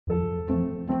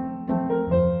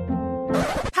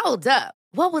Hold up.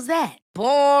 What was that?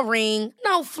 Boring.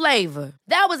 No flavor.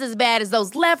 That was as bad as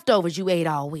those leftovers you ate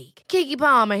all week. Keke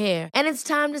Palmer here, and it's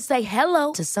time to say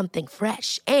hello to something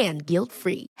fresh and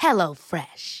guilt-free. Hello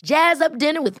Fresh. Jazz up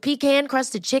dinner with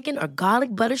pecan-crusted chicken or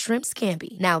garlic butter shrimp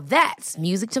scampi. Now that's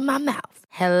music to my mouth.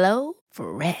 Hello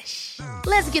Fresh.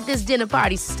 Let's get this dinner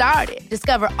party started.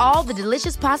 Discover all the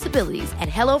delicious possibilities at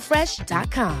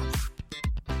hellofresh.com.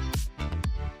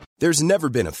 There's never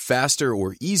been a faster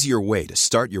or easier way to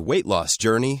start your weight loss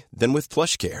journey than with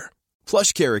PlushCare.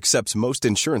 PlushCare accepts most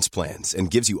insurance plans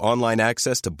and gives you online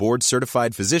access to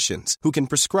board-certified physicians who can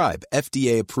prescribe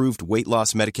FDA-approved weight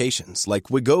loss medications like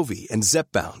Wegovy and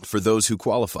Zepbound for those who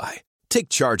qualify. Take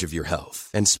charge of your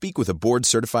health and speak with a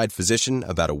board-certified physician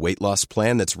about a weight loss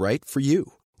plan that's right for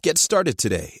you. Get started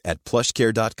today at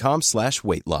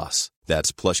plushcare.com/weight loss.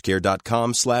 That's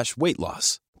plushcare.com/weight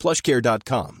loss.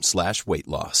 plushcare.com/weight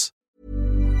loss.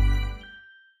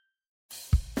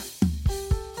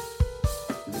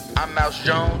 I'm Mouse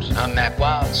Jones. I'm Mac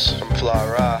Watts from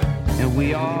Flora. And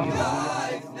we are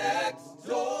Guys Next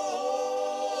Door.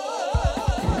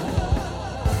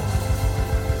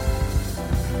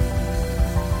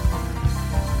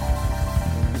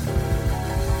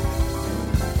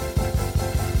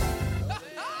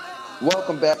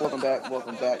 Welcome back.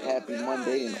 Happy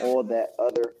Monday and all that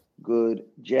other good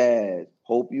jazz.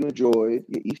 Hope you enjoyed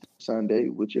your Easter Sunday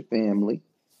with your family.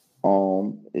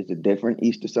 It's a different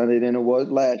Easter Sunday than it was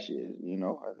last year. You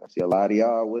know, I see a lot of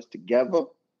y'all was together,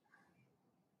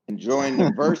 enjoying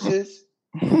the verses.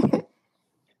 Because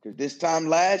this time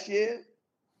last year,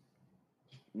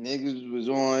 niggas was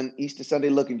on Easter Sunday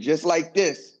looking just like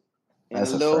this.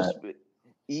 That's a fact.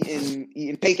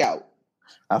 Eating takeout.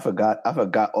 I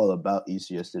forgot all about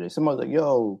Easter yesterday. Somebody was like,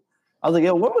 yo,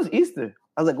 when was Easter?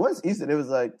 I was like, when's Easter? It was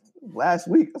like last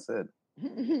week. I said,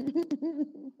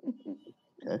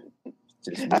 okay.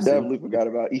 I definitely forgot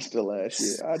about Easter last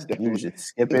year. You was just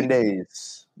skipping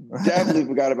days. Definitely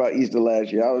forgot about Easter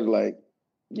last year. I was like,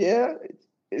 yeah.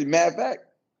 As a matter of fact,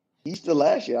 Easter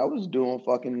last year, I was doing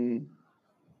fucking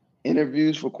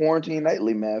interviews for Quarantine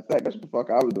Nightly. Matter of fact, that's what the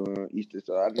fuck I was doing on Easter.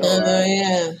 So I know.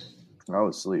 Yeah. I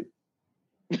was asleep.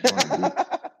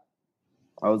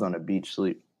 I was on the beach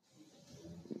sleep.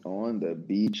 On the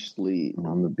beach sleep.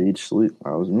 On the beach sleep.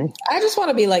 That was me. I just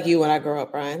want to be like you when I grow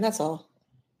up, Brian. That's all.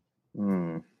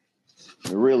 You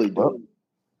really do. Well,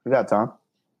 we got time.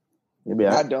 Maybe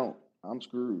I don't. I'm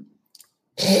screwed.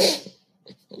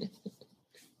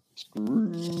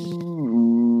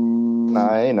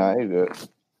 Nah, you're good.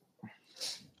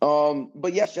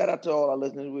 But yeah, shout out to all our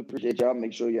listeners. We appreciate y'all.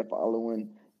 Make sure you're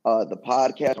following the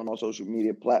podcast on all social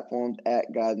media platforms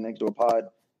at Guys Next Door Pod.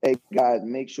 Hey guys,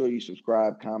 make sure you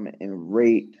subscribe, comment, and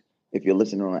rate. If you're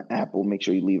listening on Apple, make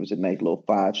sure you leave us a nice little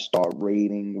 5-star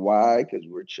rating. Why? Because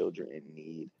we're children in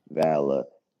need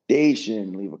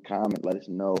validation. Leave a comment. Let us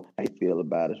know how you feel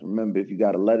about us. Remember, if you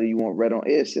got a letter you want read on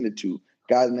air, send it to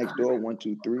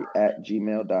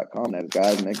guysnextdoor123@gmail.com. That's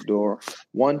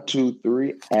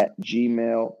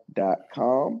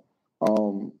guysnextdoor123@gmail.com.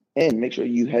 And make sure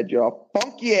you head your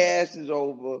funky asses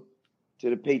over to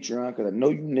the Patreon, because I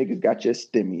know you niggas got your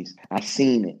stimmies. I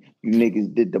seen it. You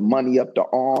niggas did the money up the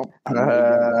arm.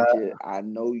 I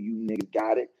know you niggas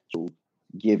got it. So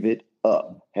give it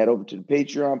up. Head over to the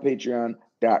Patreon,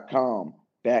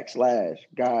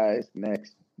 patreon.com/Guys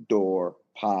Next Door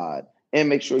Pod. And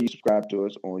make sure you subscribe to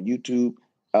us on YouTube,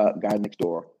 Guys Next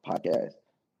Door Podcast.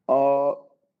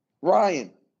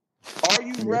 Ryan, are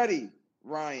you ready?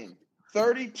 Ryan,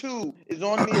 32 is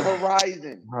on the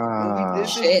horizon. When we did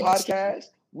this podcast,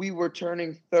 we were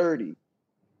turning 30.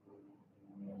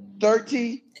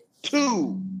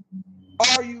 32.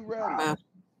 Are you ready?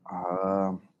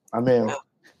 I mean,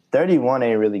 31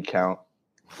 ain't really count.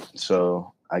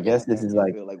 So I guess this is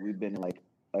like, I feel like we've been like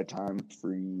a time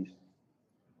freeze.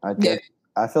 I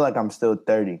feel like I'm still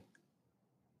 30.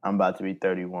 I'm about to be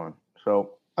 31.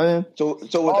 So I mean, so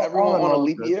is everyone on a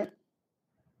leap year?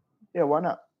 Yeah, why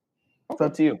not? It's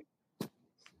up to you.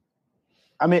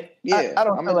 I mean, yeah, I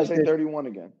don't I'm feel gonna like say 31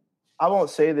 again. I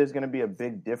won't say there's gonna be a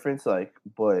big difference,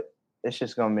 but it's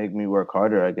just gonna make me work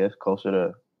harder, I guess.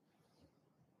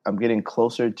 I'm getting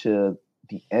closer to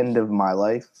the end of my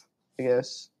life, I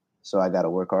guess. So I gotta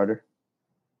work harder.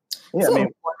 Yeah,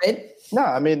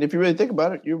 I mean, if you really think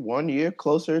about it, you're 1 year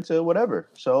closer to whatever.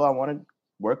 So I want to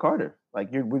work harder. Like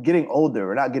we're getting older.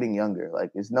 We're not getting younger.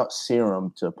 Like it's not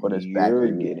serum to put us back. You're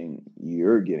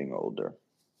getting older.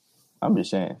 I'm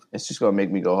just saying. It's just gonna make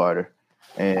me go harder,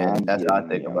 and that's how I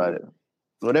think about it.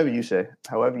 Whatever you say,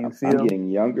 however you feel. I'm getting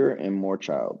younger and more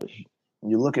childish.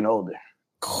 You're looking older.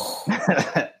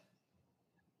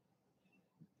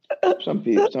 Some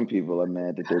people are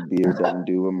mad that their beard doesn't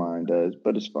do what mine does,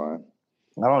 but it's fine.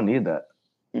 I don't need that.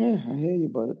 Yeah, I hear you,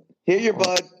 bud. Hear you,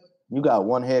 bud. You got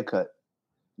one haircut.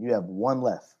 You have one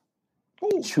left.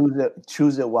 Ooh.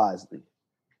 Choose it wisely.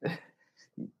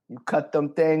 You cut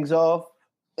them things off.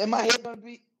 Am my hair gonna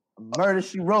be Murder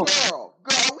She Wrote? Girl,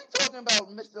 are we talking about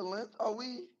Mr. Length? Are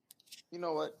we? You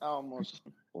know what? I almost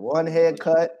One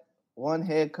haircut.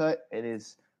 It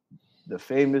is the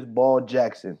famous Ball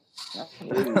Jackson.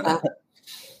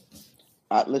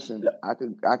 Listen, I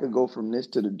could go from this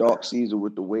to the Dark Caesar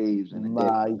with the waves, and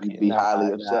you'd be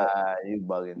highly upset. You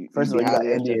bugging. First of all,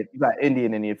 you got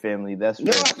Indian in your family. That's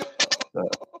right.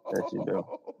 Yes, you do.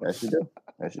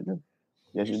 Yes, you do.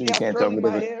 You can't tell me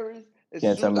different.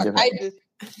 Can't tell me different.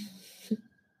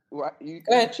 You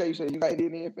say you got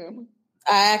Indian in your family?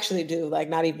 I actually do. Like,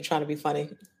 not even trying to be funny.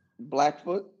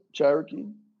 Blackfoot, Cherokee,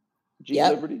 Jeep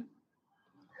Liberty.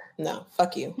 No,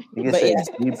 fuck you. Niggas say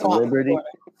Jeep Liberty.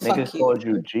 Niggas called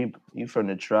you Jeep. You from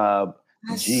the tribe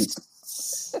Jeep.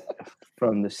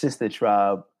 From the sister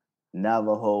tribe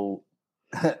Navajo.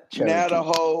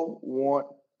 Navajo want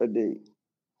a date.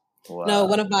 Wow. No,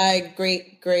 one of my I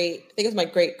think it was my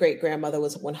great grandmother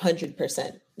was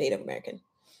 100% Native American.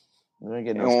 You ain't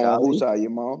getting no scholars. Whose side?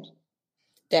 Your mom's?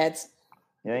 Dad's.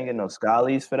 You ain't getting no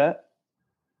scholars for that?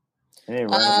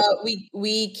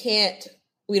 We can't.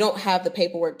 We don't have the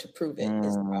paperwork to prove it.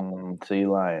 Is the problem. So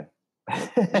you lying? I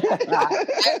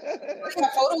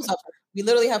have photos of her. We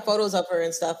literally have photos of her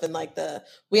and stuff. And like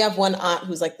we have one aunt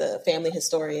who's like the family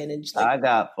historian. And just like, I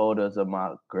got photos of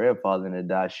my grandfather in the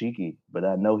dashiki, but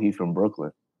I know he's from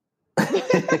Brooklyn. I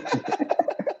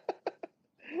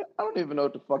don't even know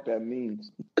what the fuck that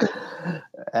means.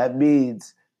 That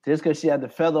means just because she had the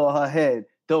feather on her head,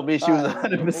 don't mean she was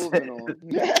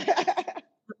 100%.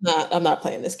 I'm not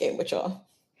playing this game with y'all.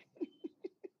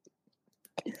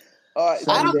 All right,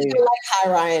 I don't even like Hi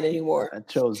Ryan anymore.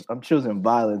 I'm choosing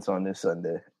violence on this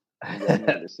Sunday.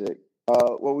 Yeah, sick.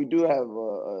 Well, we do have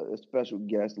a special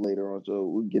guest later on, so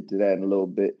we'll get to that in a little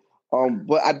bit.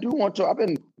 But I do want to. I've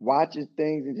been watching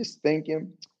things and just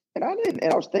thinking, and I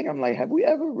was thinking, I'm like, have we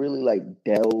ever really like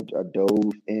dove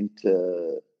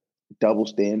into double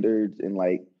standards and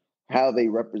like how they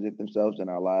represent themselves in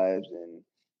our lives and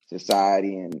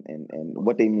society and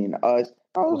what they mean to us?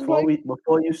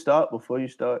 Before you start,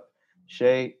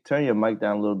 Shay, turn your mic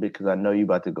down a little bit because I know you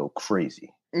about to go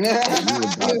crazy.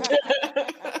 Just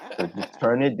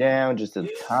turn it down just a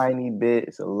tiny bit.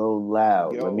 It's a little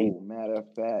loud. Matter of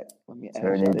fact, let me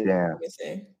turn it down.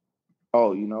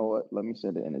 Oh, you know what? Let me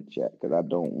send it in the chat because I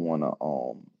don't want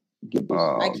to get this.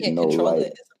 I can't control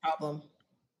it. It's a problem.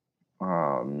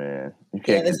 Oh man, you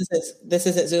can't. Yeah, this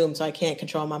isn't Zoom, so I can't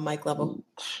control my mic level.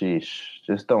 Sheesh!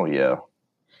 Just don't yell.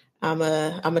 I'm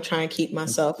a try and keep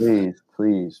myself. Please,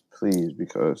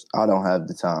 because I don't have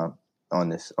the time on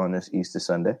this Easter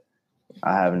Sunday.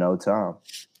 I have no time.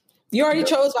 You already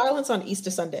chose violence on Easter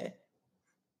Sunday.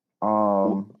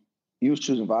 You was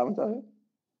choosing violence on it?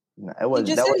 No, it was. You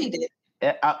just said he did.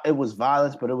 It was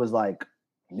violence, but it was like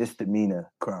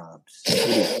misdemeanor crimes,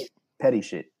 petty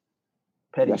shit.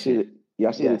 Y'all see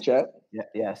the chat?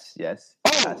 Yeah, yes.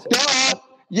 Oh, duh!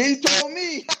 You told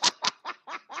me.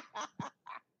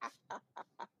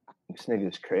 This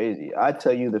nigga's crazy. I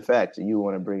tell you the facts and you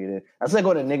want to bring it in. That's like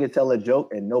when a nigga tell a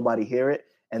joke and nobody hear it,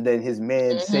 and then his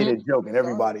man say the joke and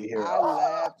everybody hear it. I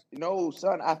laughed. No,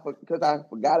 son, because I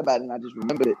forgot about it and I just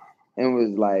remembered it and was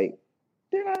like,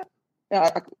 did I?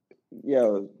 Yeah,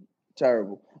 it was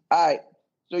terrible. All right.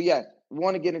 So, yes, we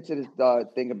want to get into this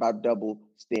thing about double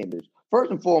standards.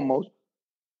 First and foremost,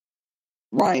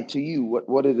 Ryan, to you,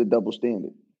 what is a double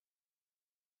standard?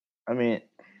 I mean,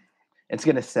 it's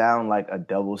going to sound like a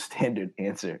double standard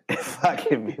answer if I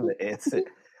give you the answer.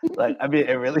 Like, I mean,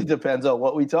 it really depends on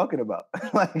what we're talking about.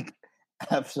 Like,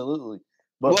 absolutely.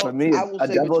 But for me, a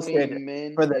double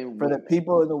standard, for the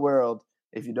people in the world,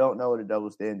 if you don't know what a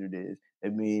double standard is,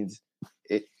 it means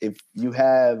if you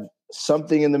have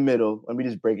something in the middle, let me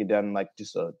just break it down in like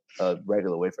just a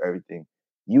regular way for everything.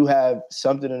 You have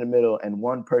something in the middle and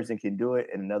one person can do it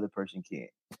and another person can't.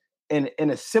 In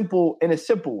a simple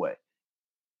way.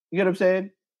 You get what I'm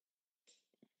saying?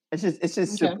 It's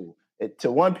just simple.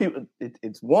 To one people,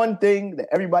 it's one thing that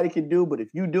everybody can do, but if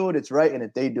you do it, it's right, and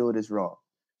if they do it, it's wrong.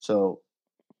 So,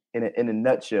 in a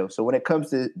nutshell, so when it comes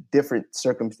to different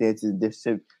circumstances,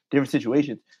 different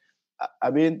situations,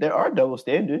 I mean, there are double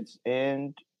standards,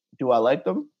 and do I like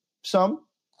them? Some.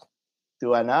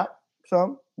 Do I not?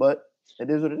 Some. But it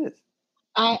is what it is.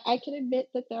 I can admit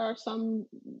that there are some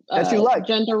that you like.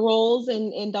 gender roles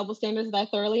and double standards that I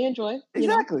thoroughly enjoy.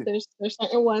 Exactly. There's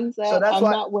certain ones that I'm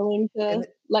not willing to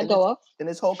let go of. In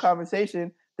this whole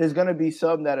conversation, there's gonna be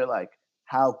some that are like,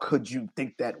 how could you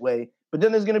think that way? But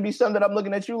then there's gonna be some that I'm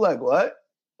looking at you like, what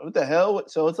the hell?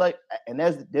 So it's like, and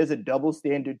there's a double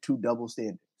standard to double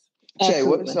standards. Shay,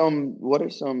 what are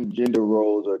some gender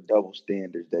roles or double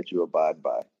standards that you abide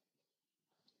by?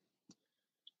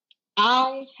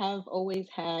 I have always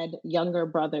had younger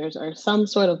brothers or some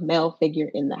sort of male figure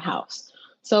in the house.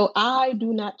 So I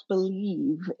do not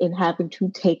believe in having to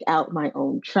take out my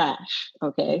own trash.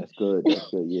 Okay. That's good.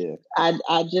 Yeah.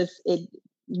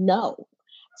 No.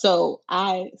 So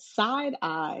I side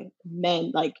eye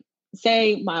men, like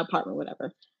say my apartment,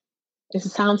 whatever.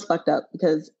 This sounds fucked up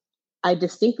because I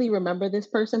distinctly remember this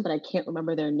person, but I can't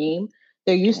remember their name.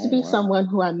 There used to be someone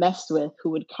who I messed with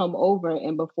who would come over,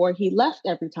 and before he left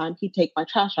every time, he'd take my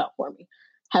trash out for me.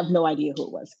 Have no idea who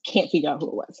it was. Can't figure out who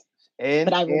it was.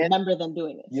 But I remember them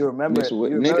doing this. You remember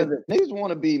niggas want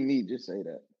to be me, just say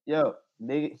that. Yo,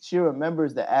 nigga, she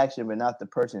remembers the action, but not the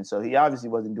person. So he obviously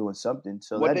wasn't doing something.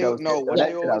 So what they always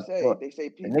say, they say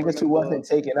people niggas who wasn't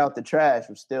taking out the trash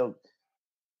was still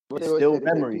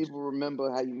memories. People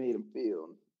remember how you made them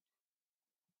feel.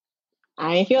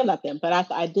 I ain't feel nothing,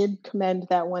 but I did commend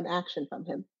that one action from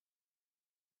him.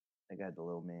 I got the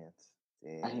little man.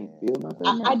 I ain't feel nothing.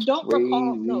 I don't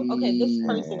recall. No, okay, this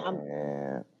person.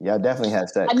 Y'all definitely had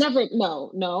sex. I never.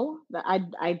 No.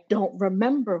 I don't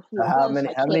remember who. How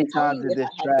many times did this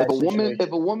trash?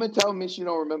 If a woman tell me she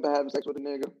don't remember having sex with a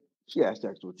nigga, she had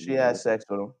sex with you. She had sex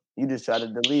with him. You just try to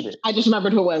delete it. I just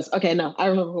remembered who it was. Okay, no, I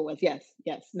remember who it was.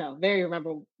 Yes, no, very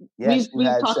remember. Yes, we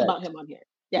talked about him on here.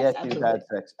 Yes, you had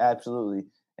sex. Absolutely.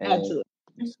 And absolutely.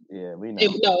 Yeah, we know.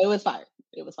 It was fire.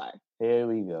 It was fire. Here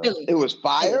we go. Philly. It was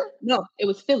fire? No, it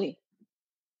was Philly.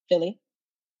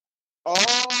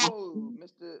 Oh,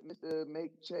 Mr.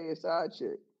 Make Che a side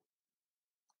chick.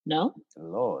 No.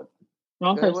 Lord.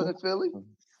 Wrong person. Wasn't Philly?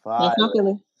 Fire. That's not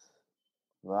Philly.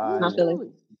 Fire. Not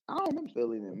Philly. I don't remember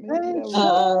Philly then. Maybe that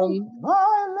was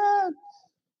violent.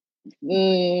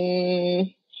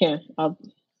 Here.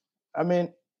 I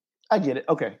mean, I get it.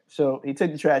 Okay, so he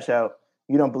took the trash out.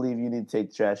 You don't believe you need to take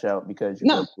the trash out because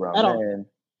you're no, at all.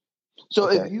 So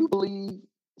if you believe,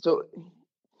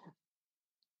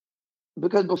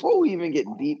 because before we even get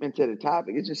deep into the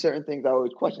topic, it's just certain things I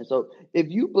always question. So if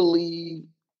you believe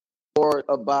or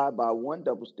abide by one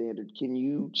double standard, can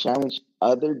you challenge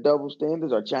other double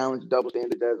standards or challenge double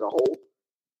standards as a whole?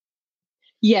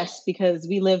 Yes, because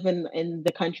we live in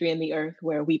the country and the earth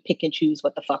where we pick and choose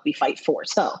what the fuck we fight for.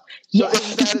 So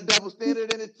isn't that a double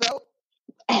standard in itself?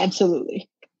 Absolutely.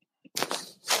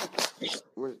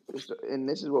 And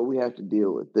this is what we have to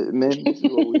deal with. The men, this is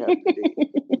what we have to deal with.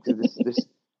 Because this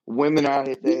women out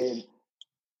here saying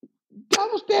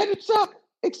double standards suck,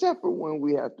 except for when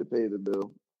we have to pay the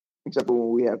bill, except for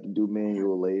when we have to do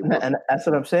manual labor. And that's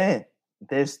what I'm saying.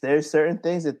 There's certain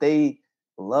things that they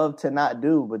love to not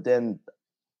do, but then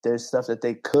there's stuff that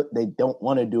they don't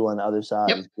want to do on the other side.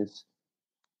 Yep. It's just,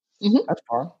 that's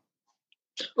fine.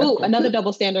 Oh, another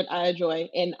double standard I enjoy,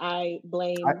 and I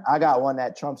blame. I got one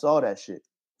that trumps all that shit.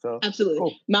 So absolutely,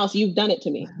 cool. Mouse, you've done it to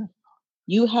me.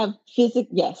 You have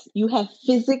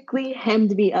physically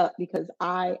hemmed me up because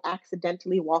I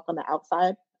accidentally walk on the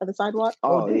outside of the sidewalk.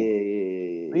 Oh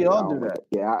yeah. We all do that.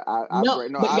 Yeah,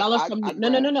 but y'all are from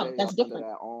no. That's different.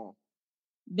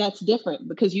 That's different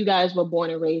because you guys were born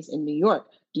and raised in New York.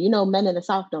 Do you know men in the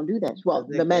South don't do that? Well,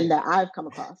 the men that I've come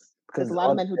across. There's a lot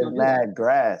of men who don't do that.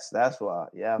 Grass. That's why.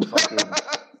 Yeah, I'm fucking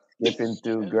skipping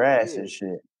through grass and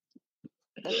shit.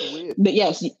 That's weird. But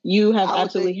yes, you have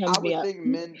absolutely hemmed me up.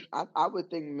 I would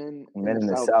think men in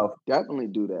the South definitely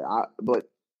do that. But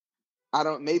I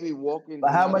don't. Maybe walking.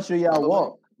 But how much do y'all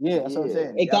walk? Yeah, that's what I'm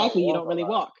saying. Exactly. You don't really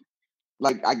walk.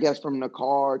 Like I guess from the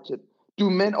car to. Do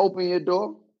men open your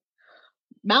door?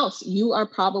 Mouse, you are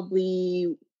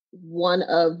probably one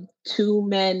of two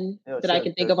men that I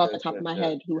can think of off the top of my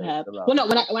head who have. Well, no,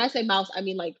 when I say Mouse, I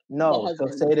mean like no. So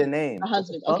say the name. The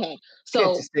husband. Okay,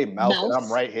 so just say Mouse, and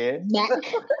I'm right here. Mac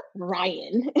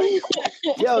Ryan.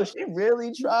 Yo, she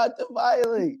really tried to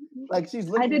violate. Like she's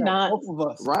looking at both of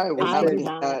us. Ryan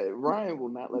will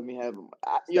not let me have him.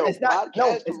 It's not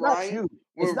you.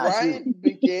 When Ryan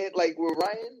began, like when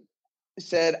Ryan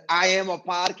said, "I am a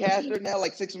podcaster now,"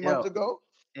 like 6 months ago.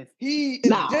 He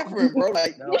is different, bro.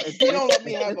 Like he don't let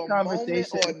me have a moment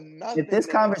or nothing. If this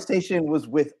conversation was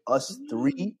with us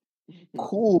three,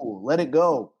 cool, let it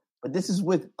go. But this is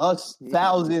with us,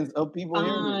 thousands of people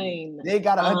here. They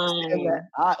gotta understand that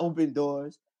I open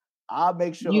doors. I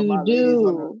make sure my ladies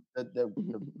on the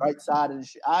right side of the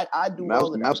shit. I do all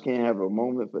of that. Mouse can't have a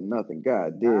moment for nothing.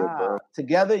 God damn, bro.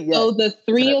 Together, yes. So the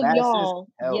three of y'all,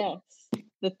 yes.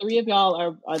 The three of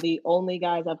y'all are the only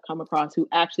guys I've come across who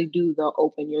actually do the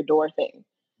open your door thing.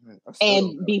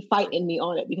 and be fighting me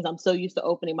on it because I'm so used to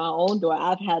opening my own door.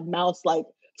 I've had Mouse like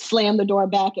slam the door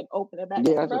back and open it back.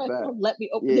 Yeah, that's a fact. Let me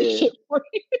open this shit for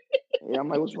you. Yeah, I'm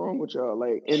like, what's wrong with y'all?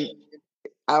 Like, and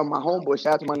my homeboy,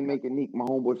 shout out to Money Making Neek, my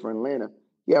homeboy from Atlanta.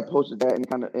 Yeah, I posted that and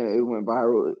it went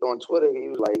viral on Twitter. He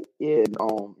was like, yeah,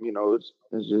 you know,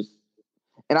 it's just,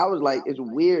 and I was like, it's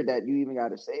weird that you even got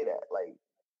to say that. Like,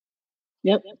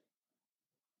 yep.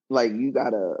 Like you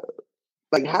gotta,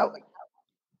 like how,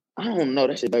 I don't know.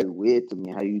 That shit very weird to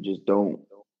me. How you just don't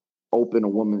open a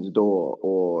woman's door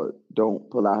or don't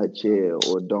pull out her chair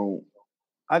or don't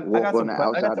walk on the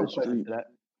outside of the street.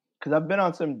 Because I've been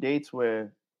on some dates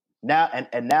where now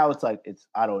and now it's like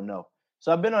I don't know.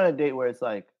 So I've been on a date where it's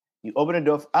like you open a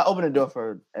door. I open a door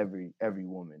for every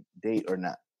woman, date or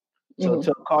not. So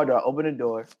to a car door, I open the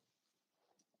door.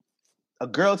 A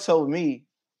girl told me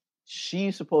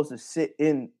she's supposed to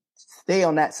stay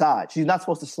on that side. She's not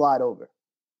supposed to slide over.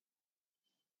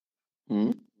 Mm-hmm.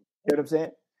 You know what I'm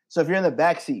saying? So if you're in the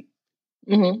back seat,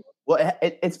 well,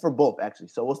 it's for both actually.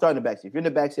 So we'll start in the back seat. If you're in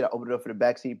the back seat, I open the door for the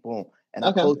back seat. Boom, and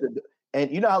I close the door.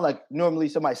 And you know how like normally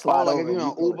somebody slide over. Like if you're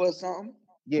on Uber or something.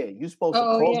 Yeah, you're supposed to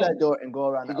close that door and go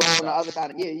around. You go on the other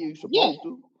side. Yeah, you're supposed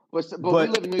to. But we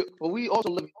live in New York. But we also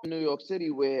live in New York City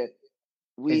where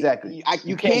you can't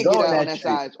get out on that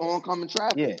side. It's oncoming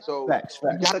traffic. Yeah, so facts.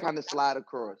 You gotta kind of slide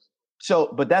across.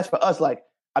 So, but that's for us. Like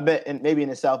I bet, and maybe in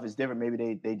the South it's different.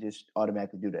 Maybe they just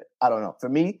automatically do that. I don't know. For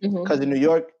me, because in New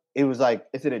York it was like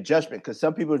it's an adjustment because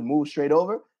some people move straight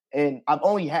over, and I've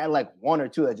only had like one or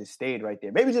two that just stayed right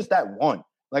there. Maybe just that one.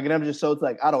 Like, and I'm just so it's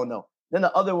like I don't know. Then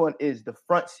the other one is the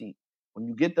front seat. When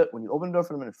you open the door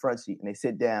for them in the front seat and they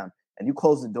sit down and you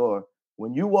close the door,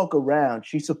 when you walk around,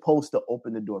 she's supposed to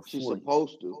open the door for you. She's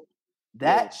supposed to.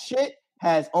 That shit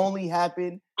has only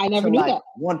happened I never knew that.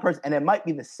 One person, and it might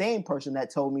be the same person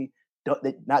that told me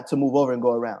not to move over and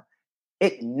go around.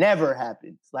 It never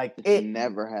happens. Like it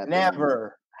never happened.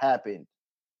 Never happened.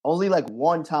 Only like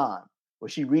one time where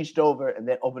she reached over and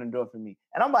then opened the door for me.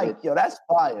 And I'm like, yo, that's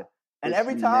fire. And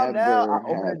every time now I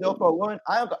open the door for a woman,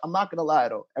 I'm not gonna lie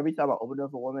though. Every time I open the door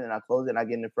for a woman and I close it and I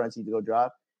get in the front seat to go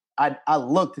drive, I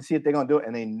look to see if they're gonna do it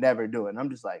and they never do it. And I'm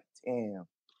just like, damn.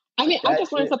 I mean, I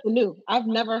just learned something new. I've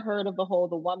never heard of the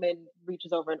woman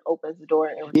reaches over and opens the door.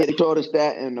 Yeah, they told us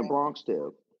that in the Bronx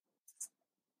tale.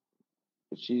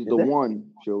 If she's the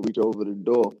one, she'll reach over the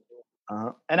door.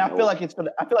 And I feel like that's for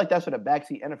the back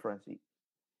seat and the front seat.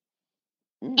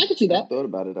 I can see that. I thought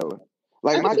about it that way.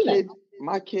 Like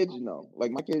my kids know.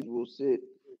 Like my kids will sit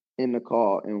in the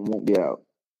car and won't get out.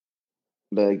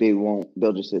 Like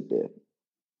they'll just sit there.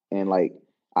 And like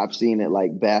I've seen it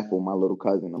like baffle my little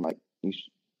cousin. I'm like, you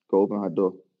should go open her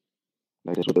door.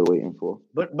 Like that's what they're waiting for.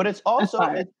 But it's also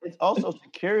it's also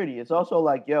security. It's also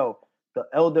like, yo, the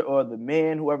elder or the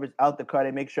man, whoever's out the car,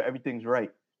 they make sure everything's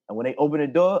right. And when they open the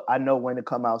door, I know when to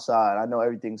come outside. I know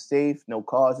everything's safe. No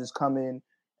cars is coming.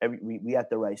 We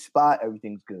at the right spot.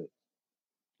 Everything's good.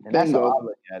 And that's how I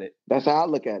look at it. That's how I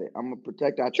look at it. I'm gonna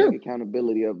protect. I take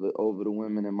accountability over the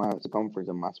women in my circumference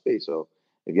and my space. So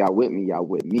if y'all with me, y'all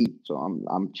with me. So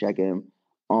I'm checking.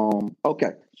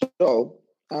 Okay. So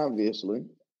obviously,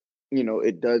 you know,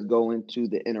 it does go into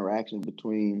the interaction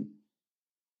between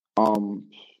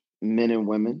men and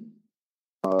women.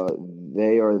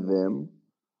 They or them.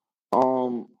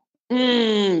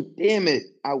 Damn it.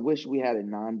 I wish we had a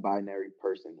non-binary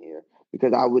person here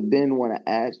because I would then want to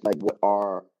ask, like, what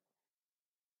are...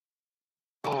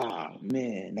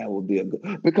 man, that would be a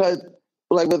good... Because,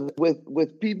 like,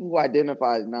 with people who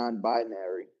identify as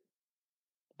non-binary,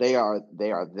 they are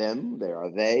them, they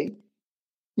are they.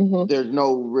 Mm-hmm.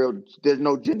 There's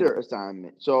no gender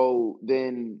assignment. So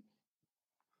then,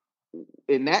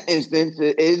 in that instance,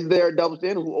 is there a double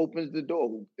standard? Who opens the door?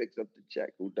 Who picks up the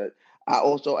check? Who does? I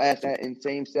also ask that in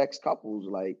same-sex couples,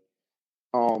 like,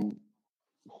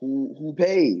 who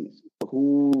pays?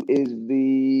 Who is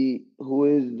the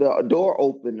door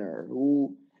opener?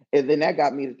 And then that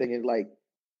got me to thinking, like,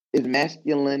 is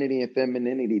masculinity and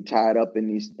femininity tied up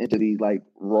into these like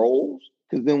roles?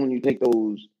 Because then when you take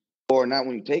those, or not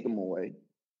when you take them away,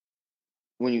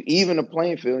 when you even a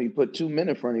playing field, you put two men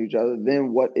in front of each other,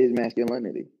 then what is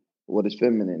masculinity? What is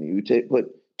femininity? You put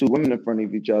two women in front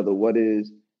of each other, what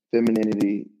is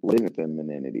femininity? What isn't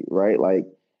femininity, right? Like,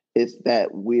 it's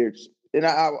that weird,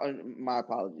 and my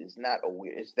apologies, it's not a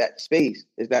weird, it's that space,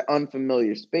 it's that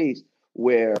unfamiliar space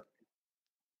where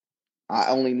I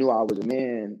only knew I was a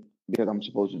man because I'm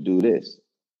supposed to do this.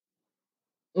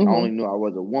 Mm-hmm. I only knew I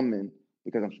was a woman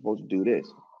because I'm supposed to do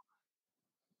this.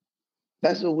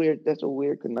 That's a weird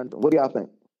conundrum. What do y'all think?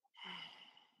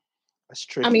 That's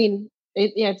tricky. I mean,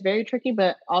 it's very tricky,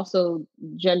 but also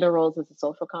gender roles is a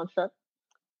social construct.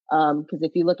 Because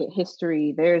if you look at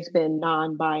history, there's been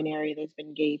non-binary, there's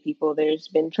been gay people, there's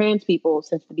been trans people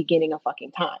since the beginning of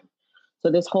fucking time.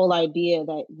 So this whole idea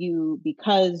that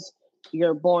because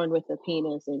you're born with a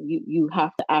penis and you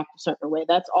have to act a certain way,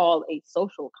 that's all a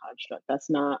social construct. That's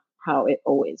not how it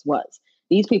always was.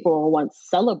 These people were once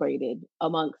celebrated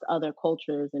amongst other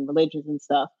cultures and religions and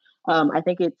stuff. I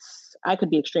think I could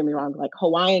be extremely wrong, like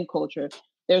Hawaiian culture,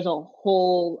 there's a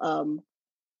whole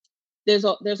there's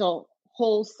a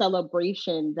whole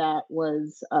celebration that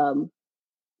was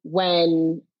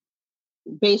when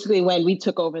we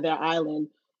took over their island.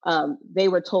 They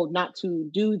were told not to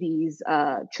do these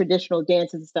traditional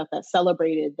dances and stuff that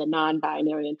celebrated the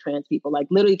non-binary and trans people, like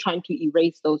literally trying to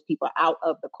erase those people out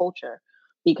of the culture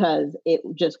because it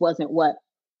just wasn't what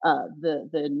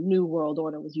the new world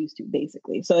order was used to,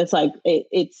 basically. So it's like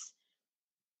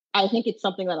I think it's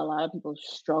something that a lot of people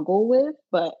struggle with,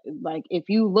 but like if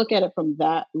you look at it from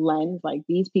that lens, like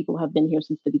these people have been here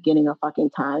since the beginning of fucking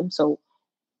time. So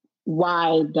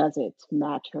why does it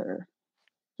matter?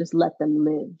 Just let them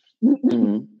live.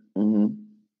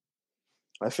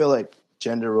 I feel like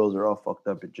gender roles are all fucked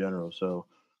up in general. So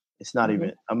it's not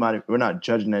even. We're not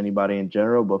judging anybody in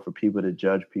general, but for people to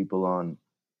judge people on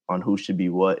who should be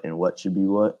what and what should be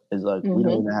what is like we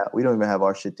don't even have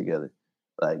our shit together.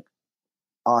 Like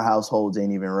our households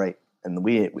ain't even right, and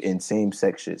we in same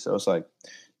sex shit. So it's like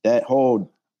that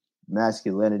whole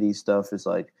masculinity stuff is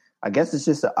like. I guess it's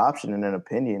just an option and an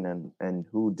opinion, and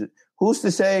who's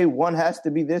to say one has to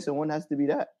be this and one has to be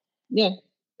that? Yeah,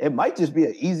 it might just be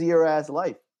an easier ass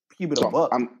life. Keep it a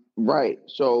buck. Right.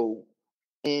 So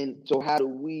how do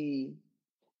we?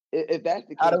 If that's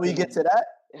the case, how do we get to that?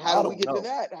 How do we get to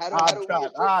that? How do we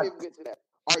get to that?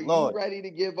 Are you ready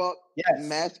to give up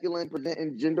masculine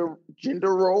presenting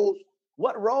gender roles?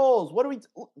 What roles? What do we?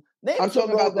 I'm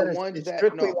talking about the ones that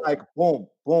strictly like boom,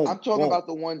 boom. I'm talking about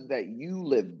the ones that you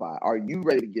live by. Are you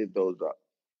ready to give those up?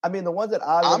 I mean, the ones that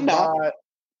I live by.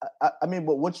 I mean,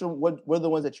 but what are the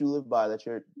ones that you live by? That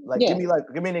you're like, give me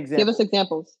an example. Give us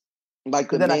examples. Like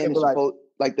the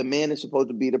man is supposed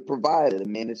to be the provider. The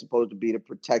man is supposed to be the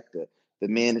protector. The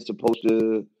man is supposed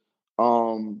to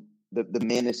the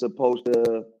man is supposed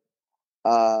to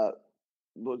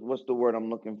what's the word I'm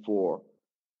looking for?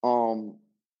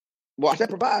 Well, I said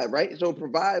provide, right? So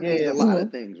provide means a lot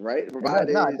of things, right? Provide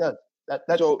it does.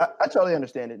 I totally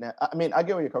understand it now. I mean, I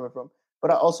get where you're coming from, but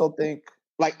I also think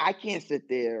like I can't sit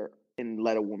there and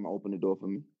let a woman open the door for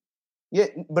me. Yeah,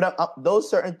 but those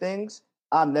certain things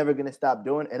I'm never gonna stop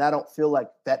doing, and I don't feel like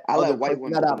that. I let white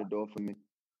women open the door for me,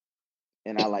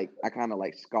 and I kind of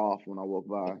like scoff when I walk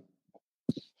by.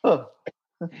 Huh.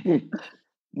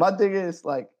 My thing is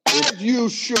like, as you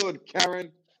should,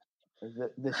 Karen.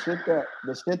 The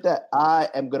shit that I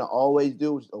am gonna always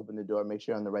do is open the door, make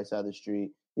sure I'm on the right side of the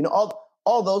street. You know,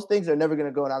 all those things are never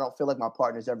gonna go, and I don't feel like my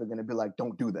partner's ever gonna be like,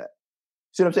 "Don't do that."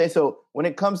 See what I'm saying? So when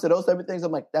it comes to those type of things,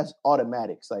 I'm like, that's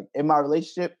automatics. Like in my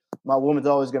relationship, my woman's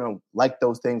always gonna like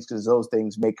those things because those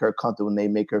things make her comfortable and they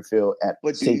make her feel at.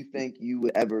 But do you think you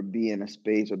would ever be in a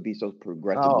space or be so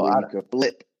progressive where you could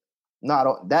flip? No, I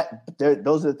don't.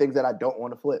 Those are the things that I don't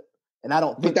want to flip. And I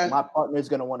don't think my partner is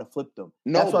going to want to flip them.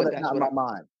 No, that's why that's not in my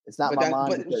mind. It's not my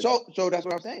mind. So that's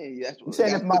what I'm saying. I'm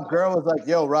saying if my girl was like,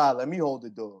 "Yo, Rod, let me hold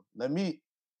the door.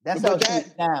 That's how she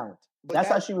would sound. That's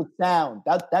how she would sound.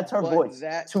 That's her voice.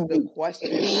 That's the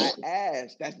question I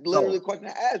asked. That's literally the question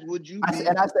I asked. Would you?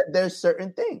 And I said there's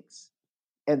certain things,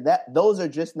 and those are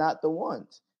just not the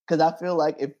ones. Because I feel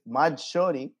like if my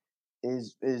shorty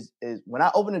is when I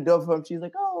open the door for him, she's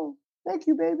like, "Oh, thank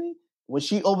you, baby." When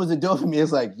she opens the door for me,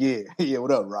 it's like, yeah,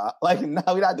 what up, Rob? Like, no,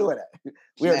 we're not doing that.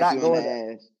 We're not going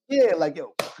there. Yeah, like,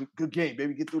 yo, good game,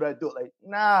 baby. Get through that door. Like,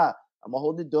 nah, I'm gonna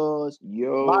hold the doors.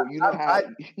 Yo, you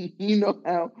know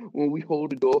how when we hold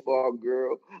the door for our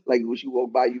girl, like when she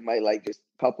walk by, you might like just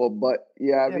cup her butt.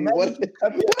 Yeah, I mean, what?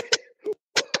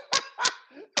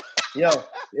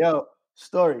 Yo,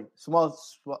 story, small,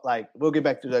 like we'll get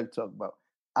back to that to talk about.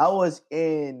 I was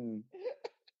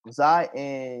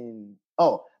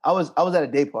at a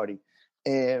day party,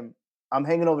 and I'm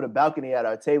hanging over the balcony at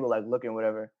our table, like looking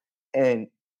whatever. And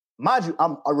mind you,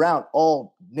 I'm around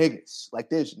all niggas. Like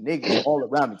there's niggas all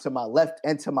around me, to my left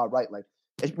and to my right. Like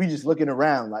we just looking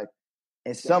around, like,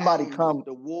 and somebody come,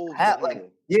 the wolves,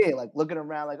 like looking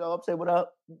around, like, oh, I'm saying what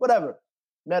up, whatever.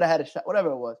 Met, I had a shot, whatever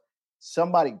it was.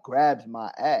 Somebody grabs my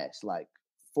ass, like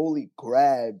fully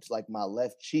grabs like my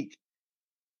left cheek.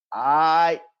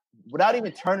 Without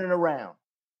even turning around,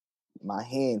 my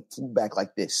hand flew back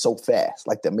like this so fast,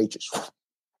 like the Matrix.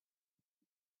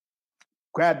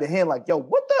 Grabbed the hand like, yo,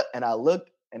 what the? And I looked,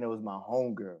 and it was my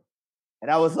homegirl. And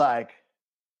I was like,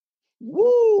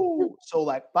 Woo! So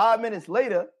like 5 minutes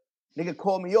later, nigga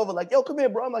called me over like, yo, come here,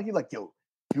 bro. I'm like, he's like, yo,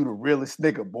 you the realest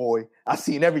nigga, boy. I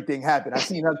seen everything happen. I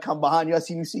seen her come behind you. I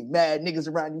seen you see mad niggas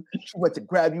around you. She went to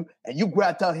grab you, and you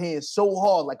grabbed her hand so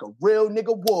hard like a real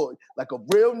nigga would, like a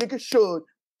real nigga should.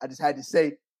 I just had to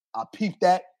say, I peeped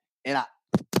that, and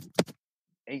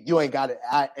you ain't got it.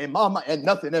 And my mind, and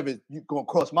nothing ever you gonna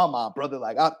cross my mind, brother.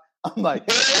 Like I'm like,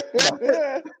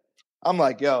 I'm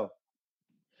like, yo,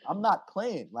 I'm not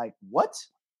playing. Like, what?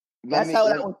 That's how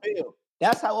that would feel.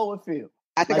 That's how it would feel.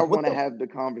 I think like, I want to have the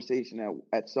conversation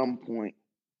at some point.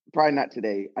 Probably not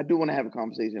today. I do want to have a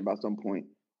conversation about some point.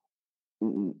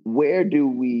 When did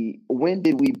we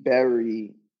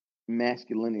bury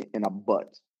masculinity in our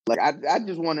butts? Like, I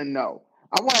just want to know.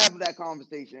 I want to have that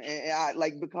conversation, and I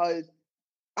like, because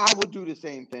I would do the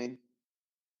same thing.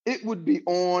 It would be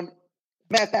on.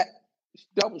 Matter of fact,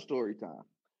 double story time.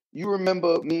 You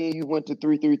remember me and you went to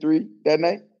 333 that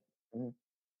night? Mm-hmm.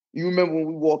 You remember when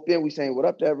we walked in, we saying what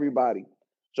up to everybody.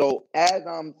 So as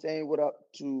I'm saying what up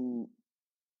to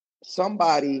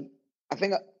somebody, I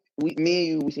think me and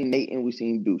you, we seen Nate and we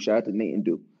seen Duke. Shout out to Nate and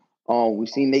Duke. We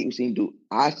seen Nate, we seen Duke.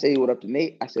 I say what up to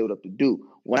Nate, I say what up to Duke.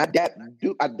 When I dap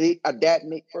Duke, I dap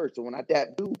Nate first. So when I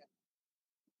dap Duke,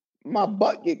 my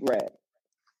butt get grabbed.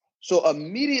 So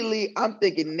immediately I'm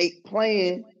thinking Nate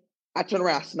playing. I turn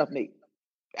around, I snuff Nate.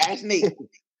 Ask Nate.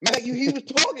 Man, he was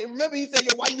talking. Remember, he said,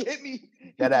 "Yo, why you hit me?"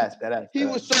 That ass. He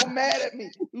was so mad at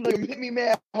me. He was like, "You hit me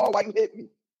mad hard. Why you hit me?"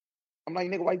 I'm like,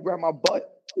 "Nigga, why you grab my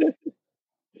butt?"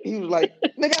 He was like,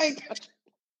 "Nigga, I ain't touch."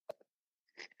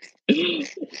 It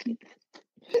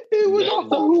was on.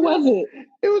 Who was it?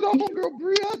 It was on girl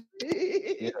Bria.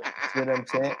 Yeah, see what I'm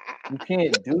saying? You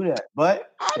can't do that.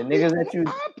 But the niggas that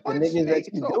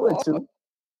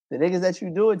you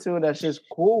do it to, that's just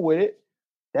cool with it.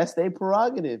 That's their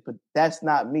prerogative, but that's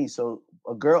not me. So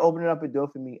a girl opening up a door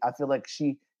for me, I feel like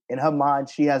she, in her mind,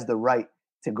 she has the right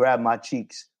to grab my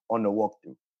cheeks on the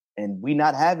walkthrough, and we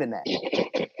not having that.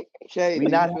 Shay, we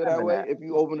not feel that way. That. If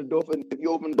you open the door for a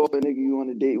nigga you on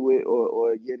a date with,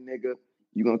 or your nigga,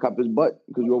 you gonna cup his butt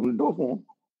because you open the door for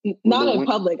him. Not in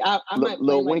public. I might play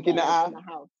little like wink that in the eye. In the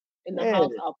house. In the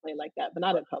house, I'll play like that, but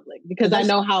not in public because I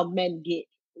know how men get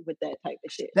with that type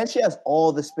of shit. Then she has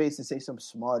all the space to say some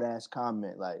smart ass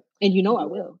comment, like, and you know I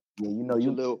will. Yeah, you know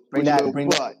you bring that your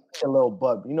little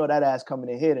butt. You know that ass coming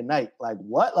in here tonight. Like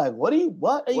what? Like what are you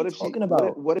talking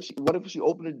about? What if she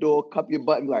open the door, cup your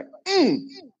butt, and be like,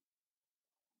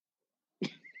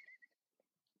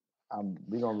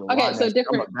 we gonna rewind. Okay, so different.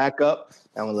 I'm gonna back up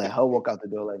and we'll let her walk out the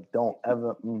door. Like, don't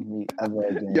ever me ever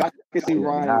again. Yeah, I can see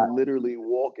Ryan literally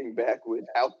walking backwards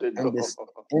out the door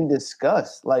in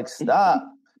disgust. Like, stop.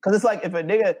 Because it's like if a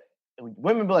nigga,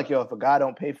 women be like, yo, if a guy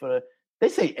don't pay for they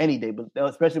say any date, but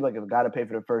especially like if a guy don't pay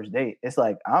for the first date, it's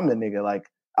like I'm the nigga. Like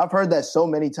I've heard that so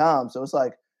many times. So it's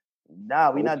like,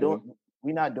 nah, we not doing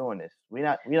this. We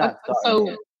not.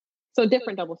 So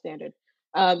different double standard.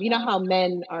 You know how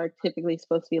men are typically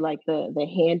supposed to be like the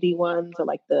handy ones or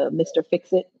like the Mr.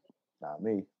 Fix-It? Not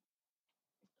me.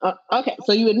 Okay,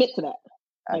 so you admit to that.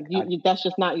 Like that's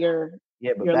just not your.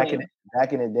 Yeah, but back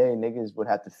in the day, niggas would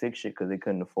have to fix shit because they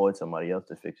couldn't afford somebody else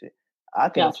to fix it. I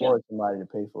can afford somebody to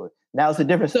pay for it. Now it's a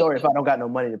different story if I don't got no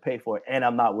money to pay for it and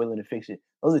I'm not willing to fix it.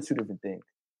 Those are two different things.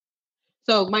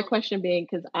 So my question being,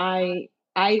 because I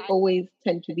always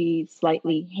tend to be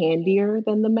slightly handier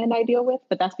than the men I deal with,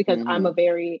 but that's because I'm a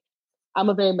very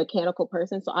mechanical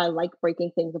person. So I like breaking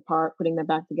things apart, putting them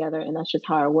back together, and that's just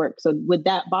how I work. So would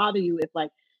that bother you if, like,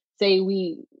 say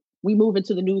we move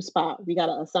into the new spot, we got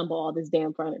to assemble all this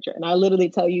damn furniture, and I literally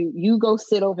tell you, you go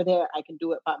sit over there, I can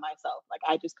do it by myself. Like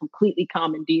I just completely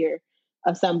commandeer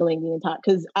assembling the entire,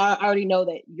 because I already know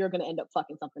that you're going to end up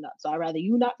fucking something up. So I'd rather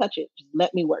you not touch it. Just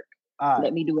let me work.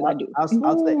 Let me do what I do. I'll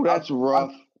say that's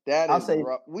rough. That is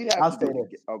rough. We'd have to do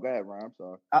this. Oh, go ahead, Ryan. I'm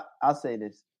sorry. I'll say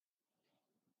this.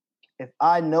 If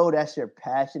I know that's your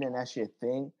passion and that's your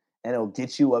thing, and it'll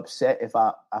get you upset if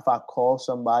I call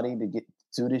somebody to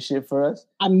do this shit for us,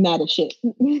 I'm mad as shit.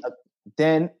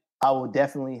 Then I will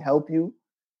definitely help you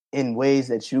in ways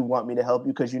that you want me to help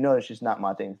you, because you know it's just not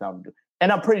my thing. It's not what I do.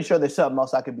 And I'm pretty sure there's something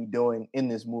else I could be doing in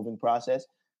this moving process,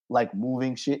 like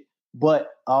moving shit.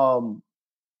 But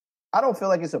I don't feel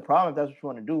like it's a problem if that's what you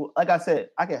want to do. Like I said,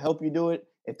 I can help you do it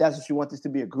if that's what you want this to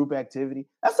be, a group activity.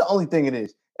 That's the only thing it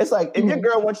is. It's like if your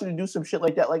girl wants you to do some shit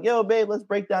like that, like, yo, babe, let's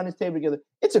break down this table together.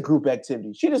 It's a group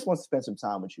activity. She just wants to spend some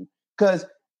time with you. Because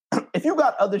if you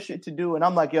got other shit to do and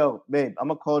I'm like, yo, babe, I'm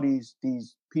going to call these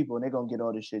people and they're going to get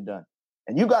all this shit done.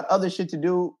 And you got other shit to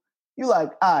do, you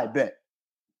like, I bet.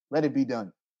 Let it be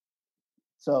done.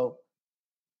 So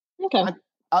okay,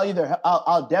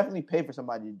 I'll definitely pay for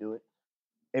somebody to do it.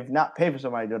 if not pay for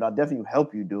somebody to do it, I'll definitely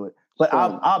help you do it. But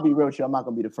I'll be real with you. I'm not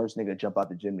gonna be the first nigga to jump out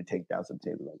the gym and take down some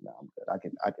table. Like, nah, I'm good. I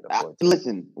can afford it.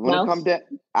 Listen, when it comes to,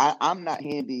 I'm not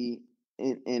handy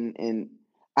in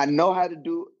I know how to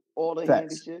do all the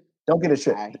handy shit. Don't get a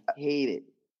shit. I hate it.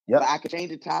 Yep. I could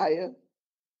change a tire,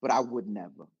 but I would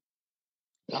never.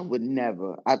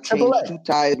 I've changed 2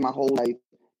 tires my whole life,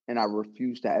 and I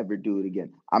refuse to ever do it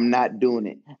again. I'm not doing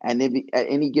it. And at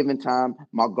any given time,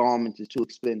 my garments is too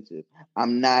expensive.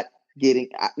 I'm not getting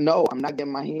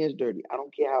my hands dirty. I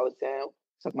don't care how it sounds.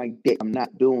 Suck my dick. I'm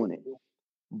not doing it.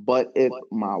 But if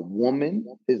my woman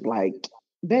is like,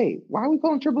 babe, why are we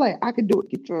calling AAA? I could do it.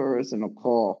 Get your ass in a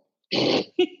call. Yeah.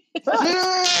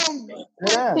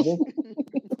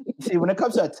 See, when it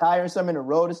comes to a tire or something in the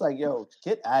road, it's like, yo,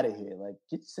 get out of here. Like,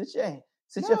 sit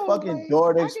your fucking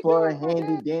Dora the Explorer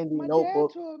handy dandy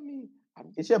notebook.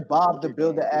 Get your Bob the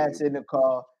Builder ass in the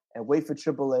car and wait for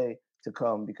AAA to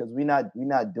come, because we're not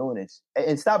doing this.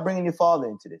 And stop bringing your father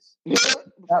into this.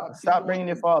 Stop bringing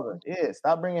your father. Yeah,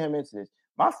 stop bringing him into this.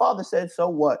 My father said, "So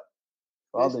what?"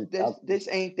 Father, this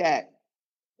ain't that.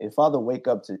 If father wake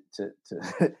up to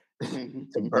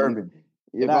bourbon.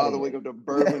 Your father wake up to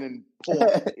bourbon and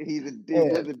pork. He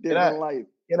lives a different life.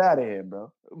 Get out of here, bro.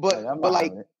 But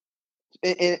like,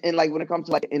 and like when it comes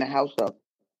to like in the house stuff,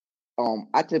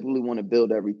 I typically want to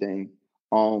build everything.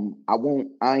 I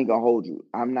ain't gonna hold you.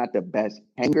 I'm not the best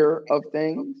hanger of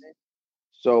things.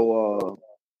 So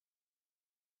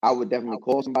I would definitely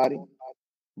call somebody.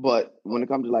 But when it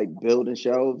comes to like building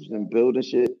shelves and building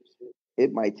shit,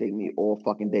 it might take me all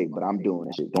fucking day, but I'm doing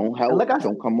that shit. Don't help.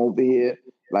 Don't come over here.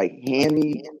 Like, hand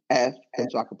me F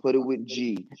so I can put it with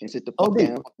G and sit the fuck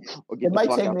down. Or get it might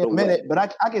take me a minute, but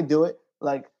I can do it.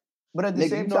 Like, but at the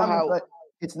same time,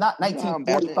 it's not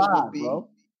 1945, bro.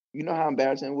 You know how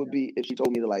embarrassing it would be if she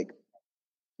told me to like,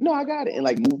 no, I got it, and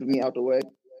like moved me out the way.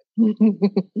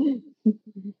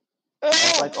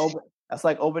 That's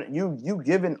like open. You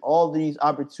given all these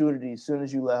opportunities as soon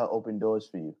as you let her open doors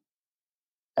for you.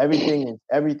 Everything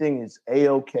is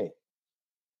A-okay.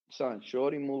 Son,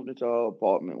 Shorty moved into her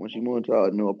apartment. When she moved into her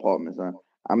new apartment, son,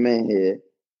 I'm in here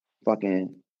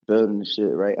fucking building the shit,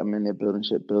 right? I'm in there building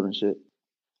shit.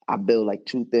 I build like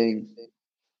 2 things.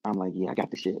 I'm like, yeah, I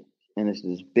got the shit. And it's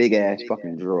this big ass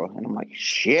fucking drawer. And I'm like,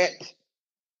 shit.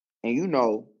 And you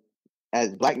know,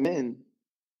 as black men,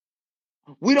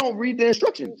 we don't read the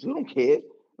instructions. We don't care.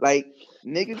 Like,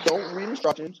 niggas don't read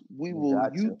instructions. We will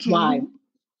YouTube. Why?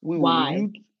 Why?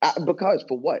 Because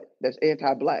for what? That's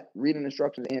anti-black. Reading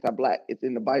instructions is anti-black. It's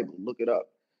in the Bible. Look it up.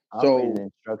 I'm reading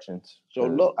instructions. So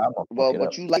look,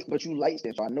 but you light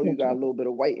skin. So I know you got a little bit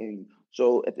of white in you.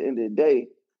 So at the end of the day,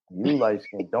 you light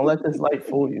skin. Don't let this light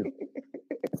fool you.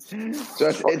 So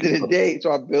at the end of the day,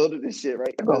 so I built this shit,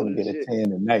 right? I'm going to get a tan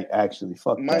tonight, actually.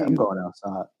 Fuck that. I'm going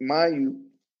outside. Mind you,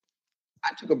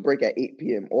 I took a break at 8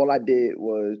 p.m. All I did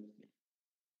was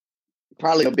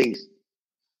probably a base.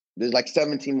 There's like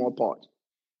 17 more parts.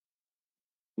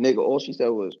 Nigga, all she said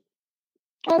was,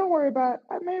 "Oh, don't worry about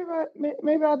it.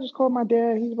 Maybe I'll just call my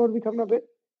dad. He's supposed to be coming up it."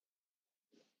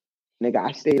 Nigga,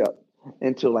 I stayed up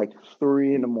until like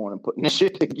 3 a.m. putting this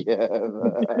shit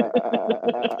together.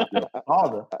 Your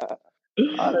father.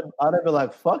 I'd have been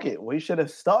like, fuck it. We should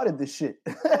have started this shit.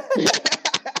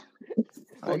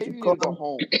 So maybe you go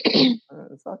home.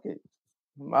 Fuck it.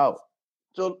 I'm out.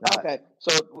 So okay.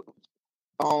 So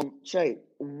Shay,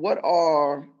 what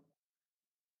are,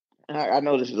 I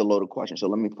know this is a loaded question, so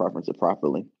let me preference it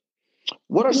properly.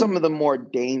 What are some of the more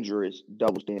dangerous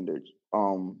double standards?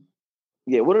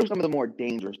 What are some of the more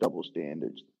dangerous double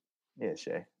standards? Yeah,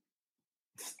 Shay.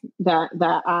 That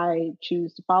I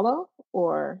choose to follow,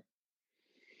 or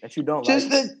that you don't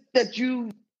just like? that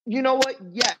you know what?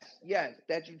 Yes,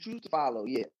 that you choose to follow.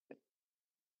 Yeah.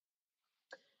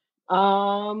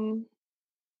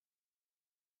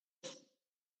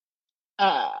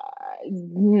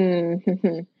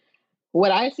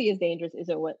 What I see as dangerous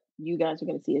isn't what you guys are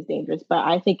going to see as dangerous, but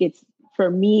I think it's, for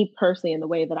me personally, in the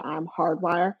way that I'm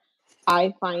hardwired,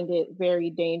 I find it very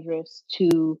dangerous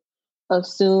to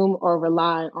assume or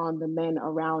rely on the men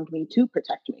around me to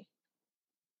protect me.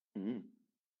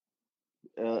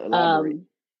 Elaborate.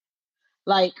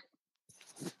 Like,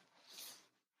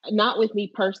 not with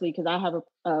me personally, because I have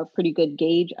a pretty good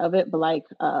gauge of it, but like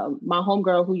my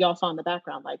homegirl who y'all saw in the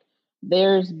background, like,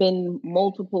 there's been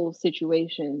multiple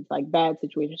situations, like bad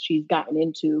situations she's gotten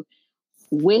into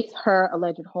with her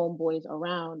alleged homeboys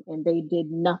around, and they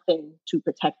did nothing to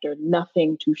protect her,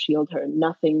 nothing to shield her,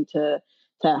 nothing to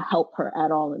help her at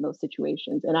all in those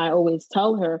situations. And I always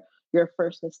tell her, your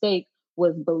first mistake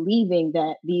was believing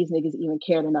that these niggas even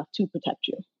cared enough to protect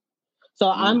you. So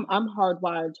I'm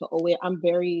hardwired to always, I'm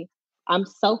very I'm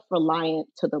self-reliant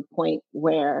to the point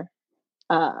where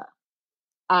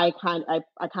I kind of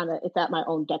it's at my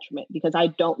own detriment because I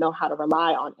don't know how to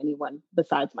rely on anyone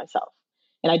besides myself.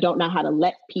 And I don't know how to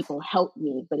let people help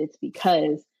me, but it's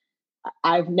because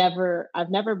I've never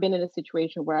been in a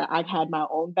situation where I've had my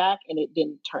own back and it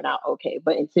didn't turn out okay.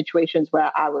 But in situations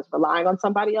where I was relying on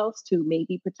somebody else to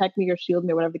maybe protect me or shield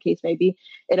me or whatever the case may be,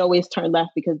 it always turned left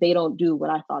because they don't do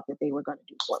what I thought that they were going to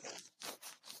do for me.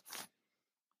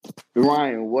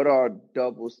 Ryan, what are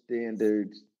double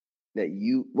standards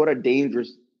what are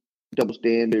dangerous double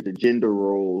standards or gender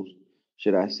roles,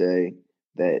 should I say,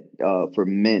 that for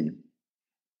men?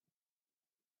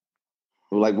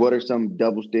 Like, what are some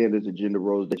double standards or gender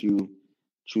roles that you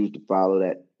choose to follow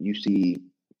that you see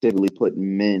typically put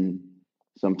men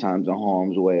sometimes in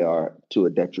harm's way or to a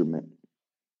detriment?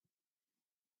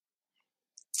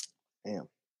 Damn.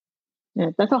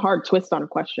 Yeah, that's a hard twist on a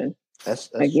question. That's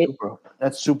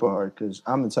super hard because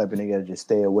I'm the type of nigga that just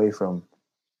stay away from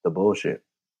the bullshit.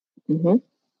 Mm-hmm.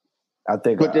 I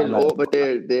think,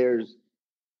 there's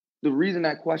the reason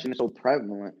that question is so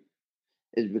prevalent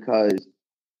is because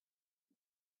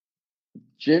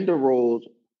gender roles,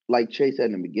 like Chase said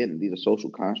in the beginning, these are social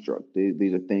constructs.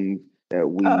 These are things that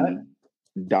we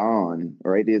don,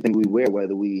 right? These are things we wear,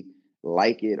 whether we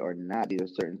like it or not. These are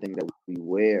certain things that we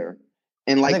wear.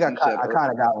 And like I kind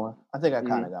of got one.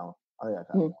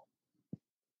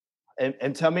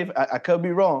 And tell me if I could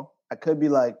be wrong. I could be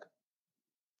like,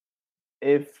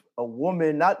 if a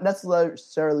woman, not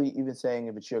necessarily even saying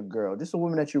if it's your girl, just a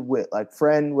woman that you're with, like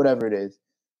friend, whatever it is,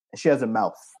 and she has a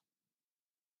mouth.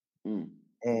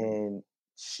 And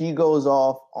she goes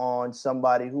off on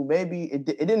somebody who maybe it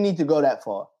didn't need to go that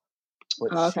far,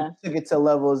 but she took it to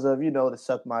levels of, to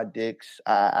suck my dicks.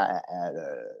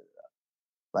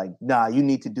 Like, nah, you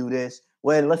need to do this.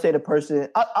 When let's say the person,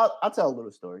 I'll tell a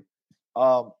little story.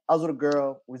 I was with a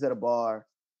girl. We was at a bar.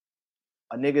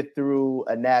 A nigga threw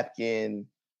a napkin.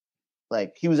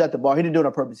 Like, he was at the bar. He didn't do it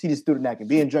on purpose. He just threw the napkin.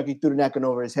 Being drunk, he threw the napkin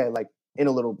over his head, like in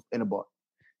a bar.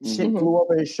 Shit flew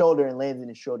over his shoulder and landed in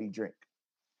his shorty drink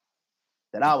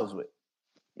that I was with.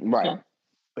 Right. Yeah.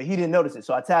 But he didn't notice it.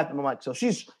 So I tapped him. I'm like, so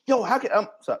she's, yo, how can,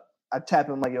 so I tapped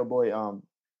him. I'm like, yo, boy, you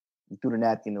threw the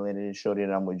napkin and landed in his shorty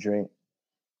that I'm with drink.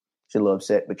 She's a little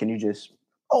upset, but can you just,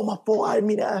 oh, my fault. I didn't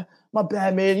mean that. My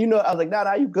bad, man. I was like,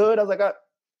 nah, you good? I was like,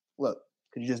 look,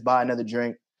 could you just buy another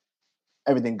drink?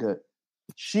 Everything good.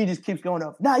 She just keeps going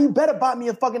up, nah, you better buy me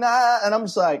a fucking, and I'm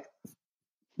just like,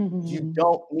 you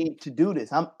don't need to do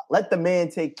this. Let the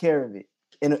man take care of it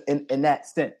in that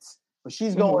sense. But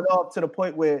she's going off to the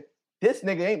point where this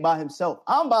nigga ain't by himself.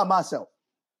 I'm by myself.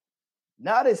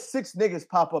 Now there's 6 niggas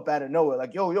pop up out of nowhere.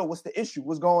 Like, yo, what's the issue?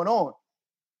 What's going on?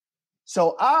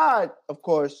 So I, of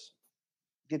course,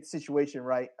 get the situation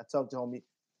right. I talk to homie.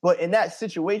 But in that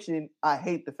situation, I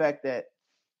hate the fact that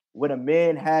when a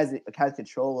man has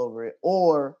control over it,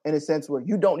 or in a sense where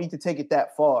you don't need to take it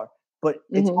that far, but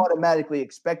it's automatically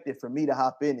expected for me to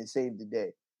hop in and save the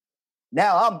day.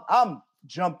 Now I'm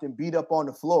jumped and beat up on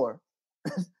the floor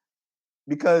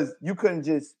because you couldn't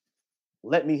just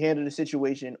let me handle the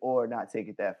situation or not take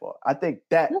it that far. I think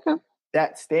that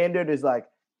that standard is like,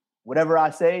 whatever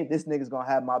I say, this nigga's gonna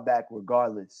have my back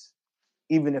regardless,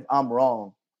 even if I'm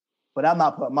wrong. But I'm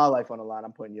not putting my life on the line.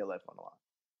 I'm putting your life on the line,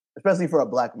 especially for a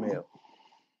black male.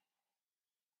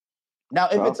 Now,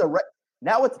 if it's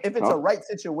a right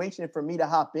situation for me to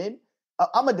hop in,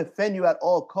 I'm gonna defend you at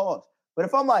all costs. But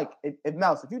if I'm like, if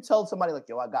Mouse, if you tell somebody like,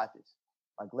 yo, I got this,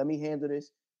 like, let me handle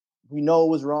this. We know it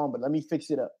was wrong, but let me fix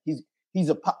it up.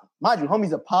 Mind you,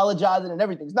 homie's apologizing and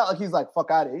everything. It's not like he's like,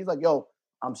 fuck out of here. He's like, yo,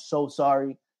 I'm so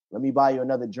sorry. Let me buy you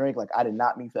another drink. Like, I did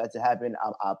not mean for that to happen.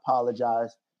 I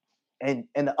apologize. And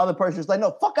the other person's like,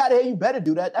 no, fuck out of here. You better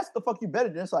do that. That's the fuck you better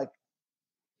do. It's like,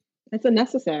 it's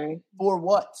unnecessary. For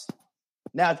what?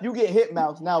 Now, if you get hit,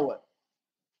 Mouse, now what?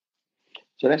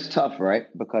 So that's tough, right?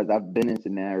 Because I've been in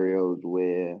scenarios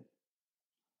where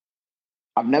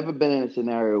I've never been in a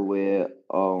scenario where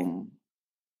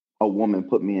a woman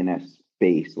put me in that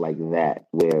space like that,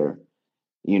 where,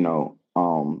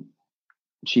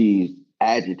 she's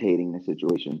agitating the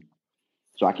situation.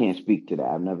 So I can't speak to that.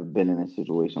 I've never been in a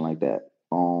situation like that.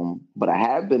 But I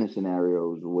have been in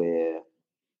scenarios where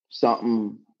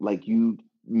something like you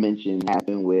mentioned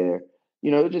happened where,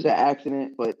 it was just an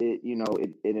accident, but it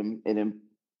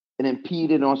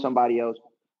impeded on somebody else.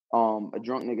 A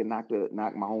drunk nigga knocked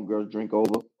my homegirl's drink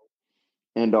over.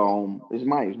 And it's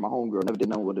my homegirl. Never did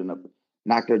nothing with her.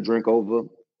 Knocked her drink over,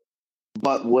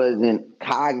 but wasn't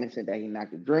cognizant that he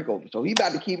knocked the drink over. So he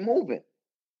about to keep moving.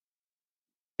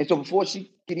 And so before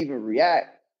she could even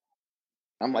react,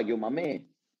 I'm like, yo, my man,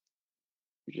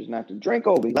 You just knocked the drink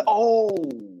over. He's like, oh,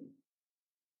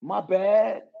 my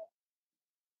bad.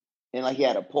 And like he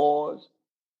had a pause.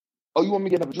 Oh, you want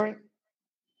me to get another drink?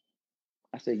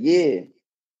 I said, yeah.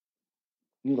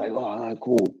 He was like, oh, all right,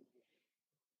 cool.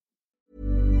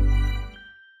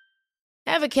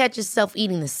 Ever catch yourself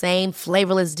eating the same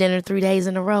flavorless dinner 3 days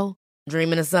in a row?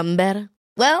 Dreaming of something better?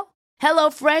 Well,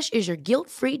 HelloFresh is your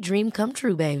guilt-free dream come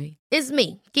true, baby. It's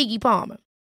me, Keke Palmer.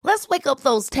 Let's wake up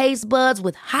those taste buds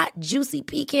with hot, juicy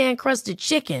pecan-crusted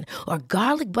chicken or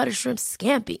garlic butter shrimp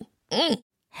scampi.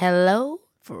 Hello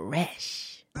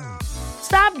Fresh.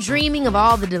 Stop dreaming of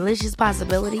all the delicious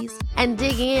possibilities and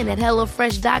dig in at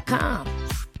HelloFresh.com.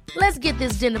 Let's get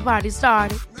this dinner party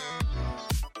started.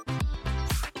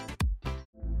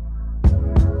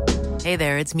 Hey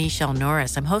there, it's Michelle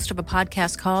Norris. I'm host of a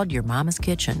podcast called Your Mama's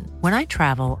Kitchen. When I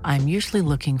travel, I'm usually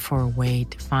looking for a way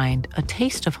to find a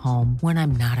taste of home when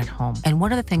I'm not at home. And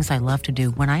one of the things I love to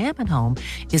do when I am at home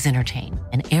is entertain.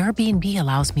 And Airbnb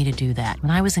allows me to do that.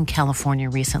 When I was in California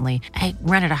recently, I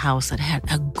rented a house that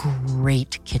had a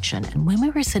great kitchen. And when we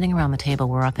were sitting around the table,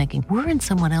 we were all thinking, we're in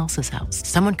someone else's house.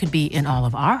 Someone could be in all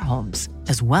of our homes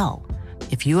as well.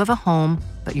 If you have a home,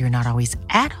 but you're not always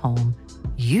at home,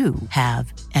 you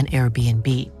have an Airbnb.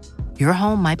 Your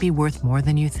home might be worth more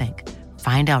than you think.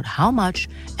 Find out how much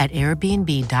at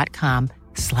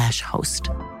airbnb.com/host.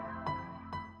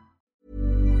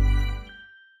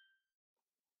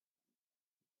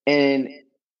 And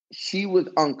she was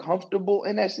uncomfortable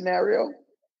in that scenario.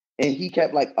 And he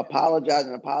kept like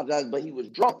apologizing, but he was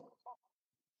drunk.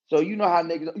 So you know how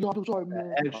niggas, yo, I'm sorry,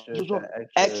 man.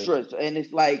 Extras. And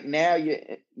it's like now you're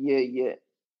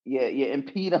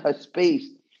impeding her space.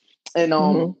 And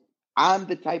I'm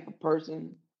the type of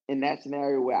person in that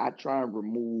scenario where I try and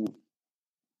remove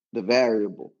the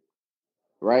variable.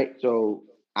 Right? So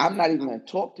I'm not even gonna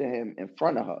talk to him in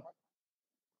front of her.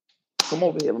 Come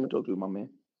over here, let me talk to you, my man.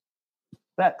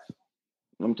 Facts.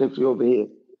 Let me talk to you over here.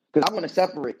 Because I want to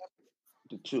separate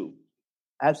the two.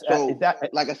 So,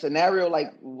 like a scenario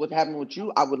like what's happening with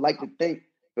you, I would like to think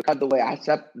because the way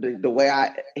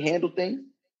I handle things,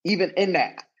 even in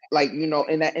that, like, you know,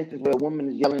 in that instance where a woman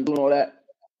is yelling, doing all that,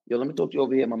 yo, let me talk to you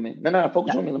over here, my man. No,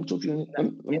 focus on me. Let me talk to you.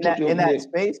 In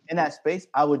that space,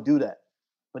 I would do that.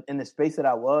 But in the space that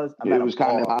I was, it was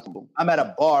kind of impossible. I'm at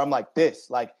a bar. I'm like this.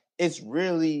 Like, it's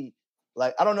really,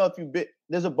 like, I don't know if you've been,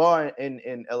 there's a bar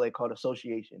in LA called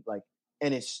Association. Like,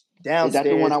 and it's downstairs.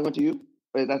 Is that the one I went to you?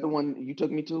 Or is that the one you took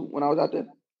me to when I was out there?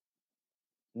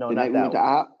 No, not that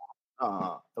one.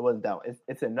 It wasn't that one.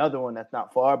 It's another one that's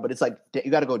not far, but it's like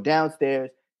you got to go downstairs.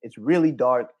 It's really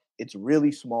dark. It's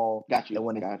really small. Got you. And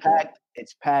when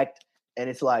it's packed, and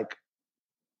it's like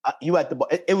you at the bar.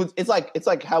 It's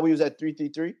like how we was at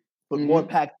 333, but more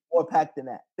packed than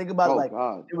that. Think about it,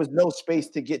 God. There was no space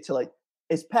to get to, like,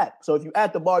 it's packed. So if you're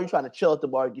at the bar, you're trying to chill at the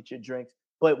bar, get your drinks.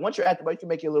 But once you're at the bar, you can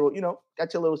make your little, you know,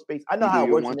 got your little space. I know how it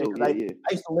works. I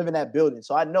used to live in that building,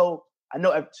 so I know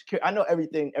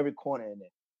everything, every corner in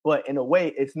there. But in a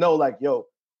way, it's no like, yo,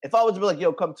 if I was to be like,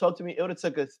 yo, come talk to me, it would have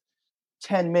took us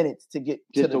 10 minutes to get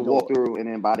just to the walk door. through,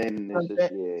 and then by then,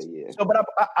 yeah. So, but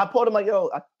I told him like,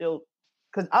 yo, I feel,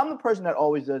 because I'm the person that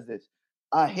always does this.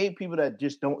 I hate people that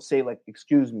just don't say like,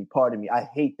 excuse me, pardon me. I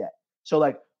hate that. So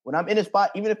like, when I'm in a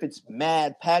spot, even if it's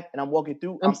mad packed and I'm walking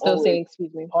through, I'm still saying,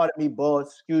 excuse me. Pardon me,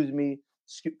 boss. Excuse me.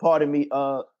 Pardon me.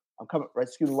 I'm coming. Right.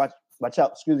 Excuse me. Watch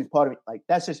out. Excuse me. Pardon me. Like,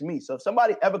 that's just me. So if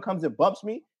somebody ever comes and bumps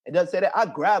me and doesn't say that, I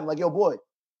grab him like, yo, boy,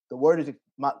 the word is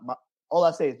my. All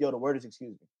I say is, yo, the word is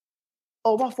excuse me.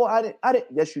 Oh, my fault. I didn't.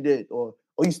 Yes, you did. Or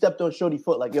you stepped on shorty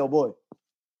foot. Like, yo, boy,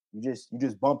 you just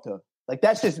bumped her. Like,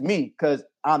 that's just me because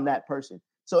I'm that person.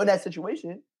 So in that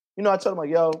situation, you know, I told him like,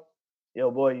 yo,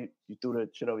 boy, you threw the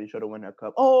shit over your shoulder when that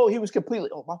cup. Oh, he was completely,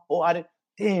 my fault. I didn't,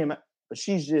 damn. But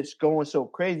she's just going so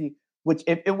crazy, which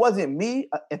if it wasn't me,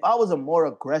 if I was a more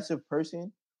aggressive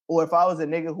person, or if I was a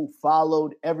nigga who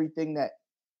followed everything that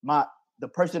the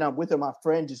person I'm with or my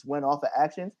friend just went off of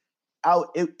actions,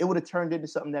 it would have turned into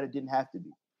something that it didn't have to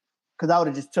be. Because I would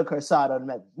have just took her side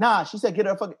automatically. Nah, she said, get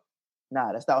her fucking,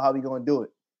 nah, that's not how we going to do it.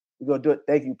 We going to do it.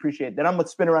 Thank you. Appreciate it. Then I'm going to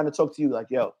spin around and talk to you like,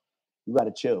 yo, you got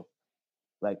to chill.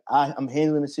 Like, I'm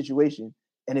handling the situation.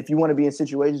 And if you want to be in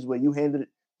situations where you handle it,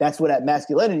 that's where that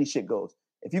masculinity shit goes.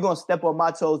 If you're going to step on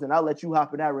my toes, then I'll let you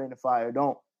hop in that ring of fire.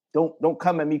 Don't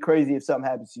come at me crazy if something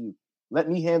happens to you. Let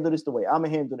me handle this the way I'm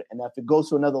going to handle it. And if it goes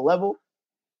to another level,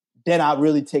 then I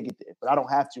really take it there. But I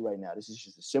don't have to right now. This is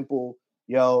just a simple,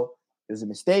 yo, there's a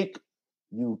mistake.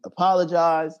 You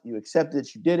apologize. You accept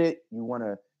that you did it. You want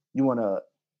to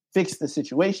fix the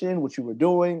situation, what you were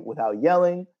doing, without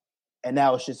yelling. And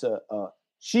now it's just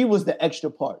she was the extra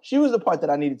part. She was the part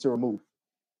that I needed to remove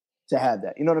to have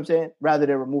that. You know what I'm saying? Rather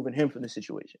than removing him from the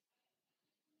situation.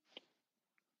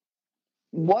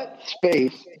 What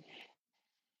space?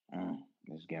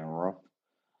 It's getting rough.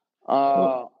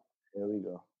 There we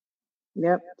go.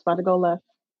 Yep, it's about to go left.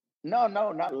 No,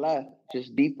 not left.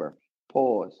 Just deeper.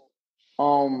 Pause.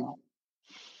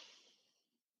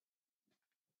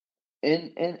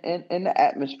 In the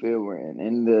atmosphere we're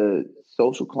in the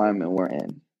social climate we're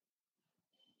in,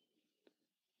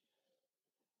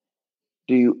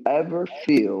 do you ever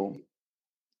feel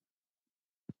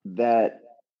that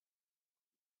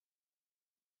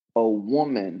a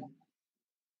woman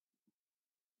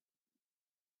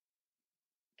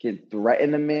can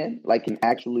threaten a man, like can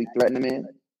actually threaten a man,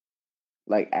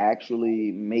 like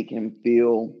actually make him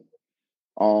feel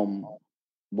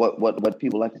what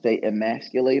people like to say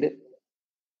emasculated?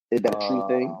 Is that a true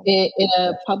thing? In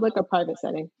a public or private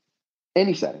setting?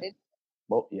 Any setting.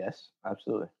 Well, yes,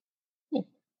 absolutely.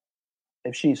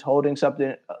 If she's holding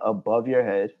something above your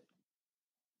head,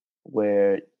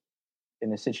 where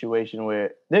in a situation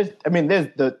where there's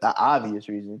the obvious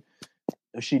reason,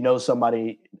 if she knows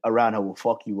somebody around her will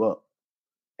fuck you up,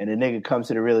 and the nigga comes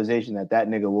to the realization that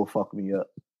nigga will fuck me up.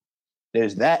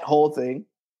 There's that whole thing.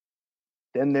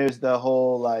 Then there's the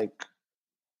whole, like,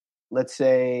 let's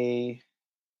say,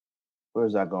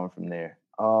 where's that going from there?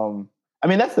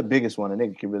 That's the biggest one. A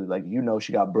nigga can really, like,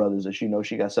 she got brothers, or she knows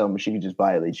she got something, but she can just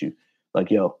violate you. Like,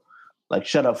 yo, like,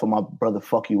 shut up for my brother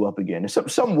fuck you up again.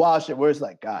 There's some wild shit where it's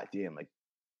like, God damn, like,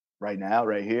 right now,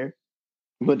 right here.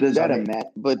 But does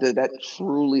that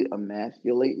truly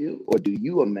emasculate you, or do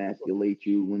you emasculate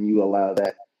you when you allow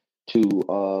that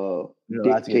to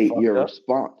dictate your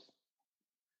response?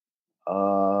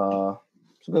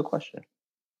 It's a good question.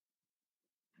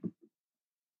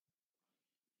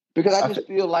 Because I just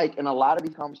feel like in a lot of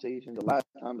these conversations, a lot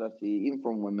of times I see, even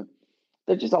from women,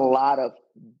 there's just a lot of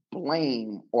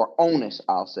blame or onus,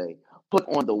 I'll say, put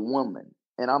on the woman.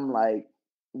 And I'm like,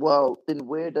 well, then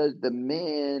where does the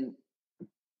man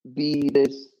be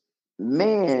this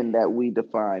man that we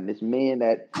define? This man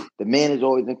that the man is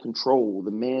always in control.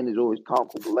 The man is always calm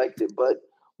and collected. But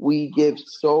we give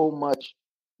so much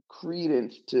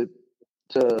credence to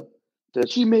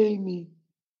she made me.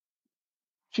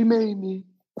 She made me.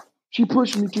 She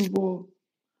pushed me too far.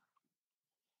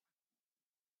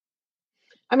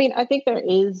 I mean, I think there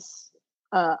is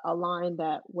a line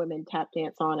that women tap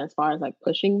dance on as far as like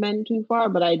pushing men too far,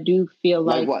 but I do feel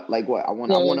like what? I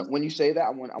want to. When you say that, I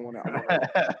want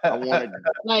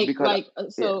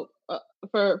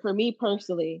for me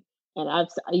personally, and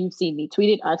you've seen me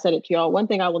tweet it. I've said it to y'all. One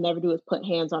thing I will never do is put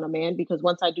hands on a man, because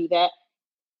once I do that,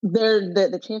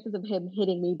 the chances of him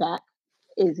hitting me back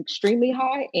is extremely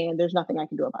high, and there's nothing I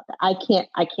can do about that. I can't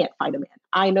fight a man.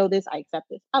 I know this. I accept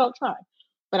this. I don't try.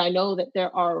 But I know that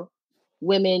there are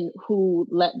women who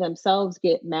let themselves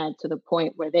get mad to the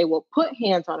point where they will put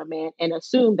hands on a man and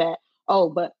assume that, oh,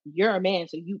 but you're a man,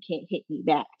 so you can't hit me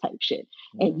back type shit.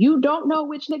 Mm-hmm. And you don't know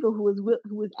which nigga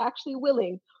who is actually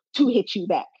willing to hit you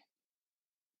back.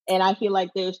 And I feel like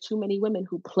there's too many women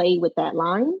who play with that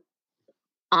line.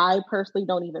 I personally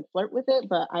don't even flirt with it,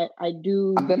 but I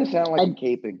do. I'm going to sound like I'm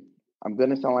caping. I'm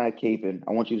going to sound like I'm caping.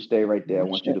 I want you to stay right there. I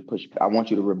want you to push. I want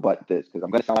you to rebut this, because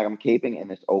I'm going to sound like I'm caping,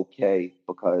 and it's okay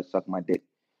because suck my dick.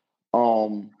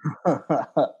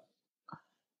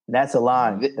 That's a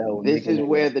line. This is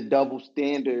where the double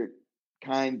standard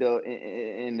kind of,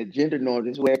 in the gender norm,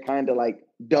 this is where it kind of like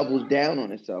doubles down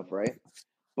on itself, right?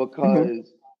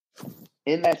 Because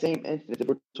in that same instance, if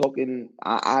we're talking,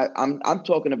 I'm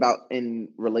talking about in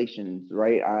relations,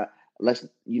 right?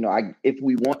 If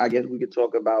we want, I guess we could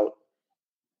talk about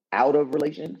out of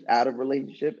relations, out of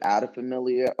relationship, out of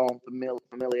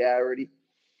familiarity.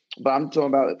 But I'm talking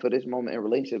about for this moment in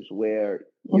relationships where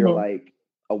you're like,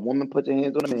 a woman puts her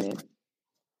hands on a man.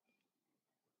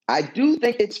 I do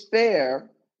think it's fair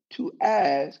to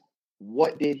ask,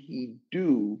 what did he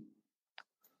do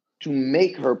to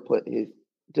make her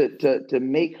to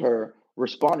make her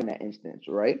respond in that instance,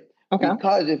 right? Okay.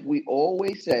 Because if we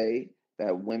always say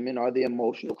that women are the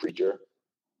emotional creature,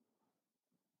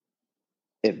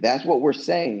 if that's what we're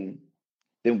saying,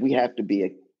 then we have to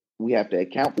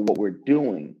account for what we're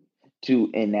doing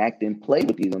to enact and play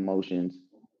with these emotions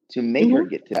to make her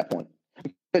get to that point.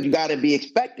 Because you got to be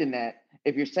expecting that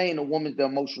if you're saying a woman's the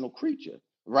emotional creature,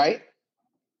 right?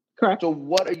 Correct. So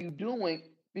what are you doing?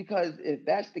 Because if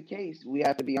that's the case, we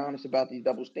have to be honest about these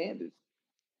double standards.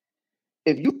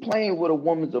 If you're playing with a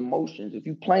woman's emotions, if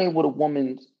you're playing with a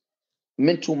woman's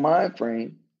mental mind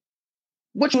frame,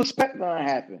 what you expect going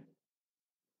to happen?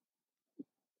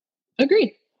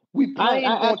 Agreed. We playing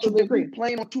on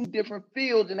two different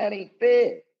fields, and that ain't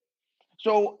fair.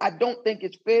 So I don't think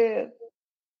it's fair.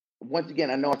 Once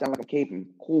again, I know I sound like I'm caping.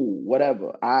 Cool,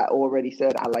 whatever. I already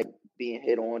said I like being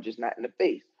hit on, just not in the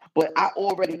face. But I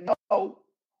already know,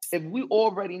 if we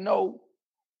already know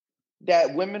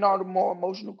that women are the more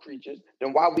emotional creatures,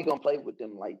 then why are we gonna play with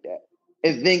them like that?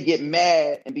 And then get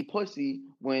mad and be pussy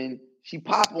when she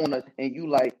pop on us and you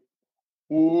like,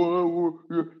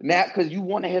 now because you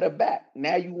want to hit her back.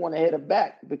 Now you want to hit her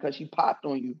back because she popped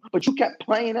on you, but you kept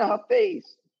playing in her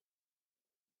face.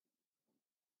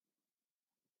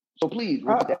 So please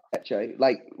repeat that, Che.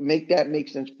 Like, make that make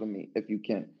sense for me if you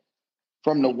can,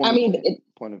 from the woman's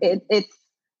point of view. It's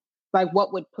like,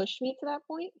 what would push me to that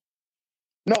point?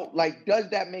 No, like, does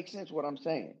that make sense? What I'm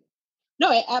saying?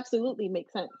 No, it absolutely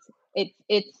makes sense.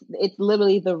 It's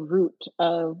literally the root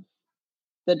of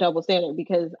the double standard,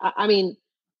 because I mean,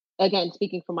 again,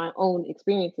 speaking from my own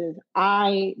experiences,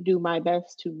 I do my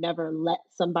best to never let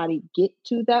somebody get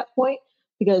to that point,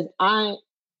 because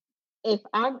if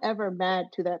I'm ever mad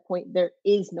to that point, there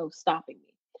is no stopping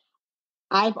me.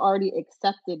 I've already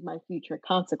accepted my future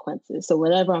consequences. So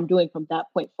whatever I'm doing from that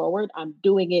point forward, I'm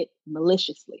doing it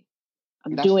maliciously.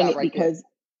 I'm doing it because...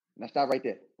 Now stop right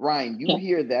there. Ryan, you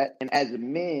hear that, and as a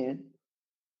man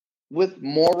with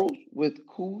morals, with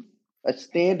couth, a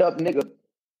stand-up nigga,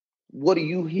 what do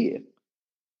you hear?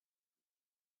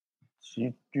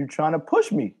 You're trying to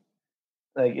push me.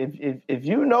 Like, if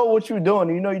you know what you're doing,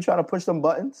 you know you're trying to push some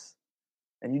buttons,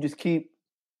 and you just keep...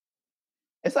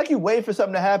 It's like you wait for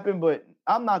something to happen, but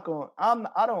I don't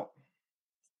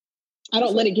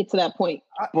let it get to that point.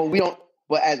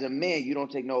 But as a man, you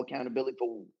don't take no accountability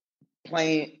for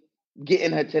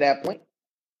getting her to that point.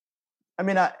 I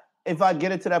mean, if I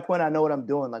get it to that point, I know what I'm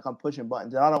doing. Like, I'm pushing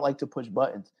buttons, and I don't like to push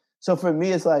buttons. So for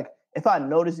me, it's like, if I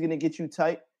know this is gonna get you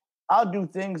tight, I'll do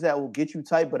things that will get you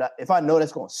tight. But if I know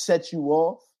that's gonna set you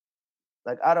off,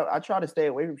 like, I try to stay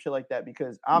away from shit like that,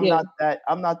 because I'm not that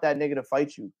nigga to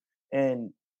fight you.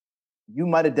 And you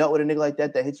might have dealt with a nigga like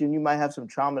that hit you, and you might have some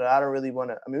trauma that I don't really want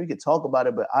to. I mean, we could talk about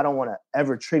it, but I don't want to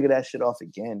ever trigger that shit off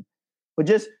again. But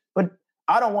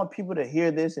I don't want people to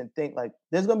hear this and think like,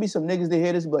 there's gonna be some niggas that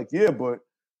hear this and be like, yeah, but,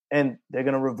 and they're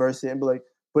gonna reverse it and be like,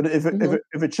 but if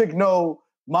a chick know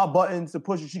my buttons to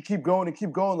push it, she keep going and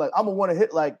keep going, like, I'm gonna want to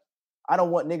hit. Like, I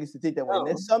don't want niggas to think that way. And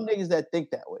there's some niggas that think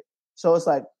that way. So it's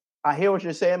like, I hear what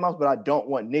you're saying, Mouse, but I don't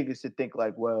want niggas to think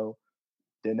like, well,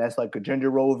 then that's like a gender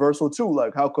role reversal too.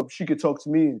 Like, how come she could talk to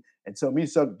me and tell me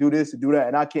do this and do that,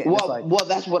 and I can't? Well,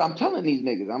 that's what I'm telling these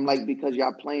niggas. I'm like, because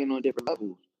y'all playing on different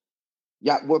levels.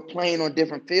 We're playing on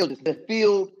different fields. The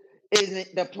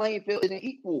playing field isn't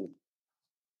equal.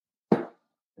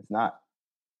 It's not.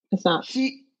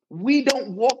 We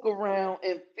don't walk around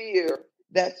in fear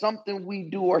that something we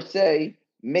do or say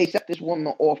may set this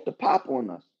woman off to pop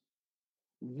on us.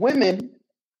 Women,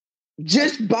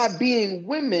 just by being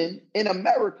women in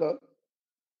America,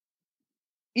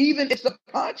 even if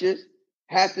subconscious,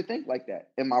 has to think like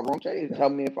that. Am I wrong, Jay? Tell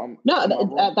me if I'm... No,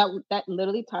 that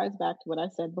literally ties back to what I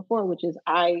said before, which is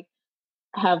I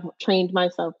have trained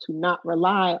myself to not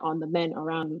rely on the men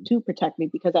around me to protect me,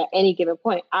 because at any given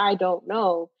point, I don't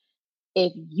know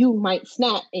if you might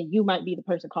snap and you might be the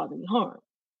person causing me harm.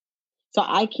 So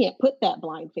I can't put that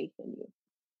blind faith in you.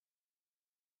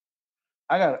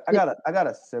 I got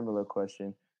a similar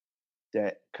question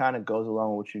that kind of goes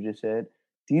along with what you just said.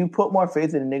 Do you put more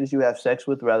faith in the niggas you have sex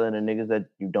with rather than the niggas that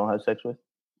you don't have sex with?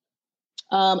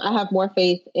 I have more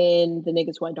faith in the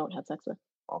niggas who I don't have sex with.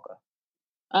 Okay.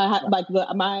 Like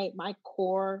my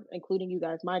core, including you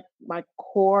guys, my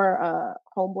core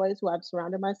homeboys who I've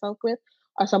surrounded myself with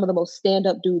are some of the most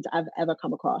stand-up dudes I've ever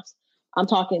come across. I'm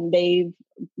talking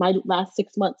my last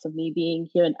 6 months of me being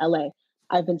here in LA,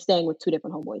 I've been staying with 2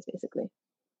 different homeboys, basically.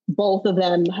 Both of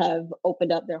them have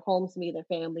opened up their homes to me, their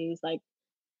families. Like,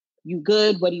 you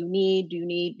good? What do you need? Do you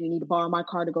need to borrow my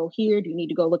car to go here? Do you need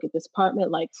to go look at this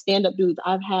apartment? Like, stand-up dudes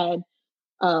I've had.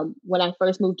 When I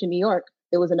first moved to New York,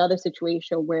 there was another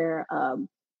situation where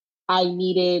I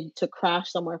needed to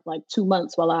crash somewhere for like 2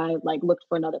 months while I like looked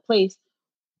for another place.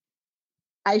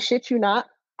 I shit you not,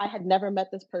 I had never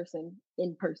met this person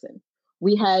in person.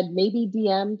 We had maybe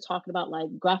DM talking about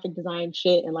like graphic design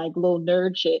shit and like little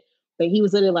nerd shit, but he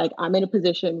was literally like, I'm in a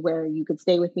position where you could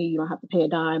stay with me, you don't have to pay a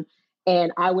dime,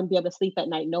 and I wouldn't be able to sleep at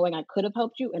night knowing I could have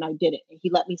helped you, and I didn't. And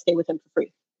he let me stay with him for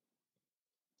free.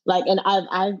 Like, and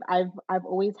I've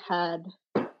always had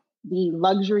the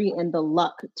luxury and the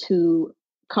luck to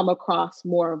come across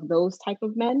more of those type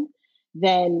of men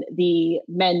than the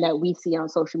men that we see on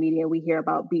social media. We hear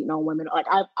about beating on women. Like,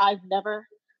 I've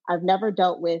never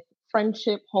dealt with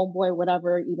friendship, homeboy,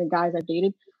 whatever, even guys I've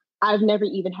dated. I've never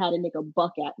even had a nigga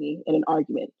buck at me in an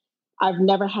argument. I've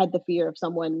never had the fear of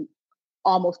someone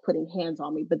almost putting hands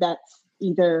on me, but that's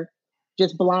either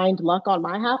just blind luck on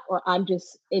my half, or I'm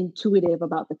just intuitive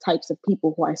about the types of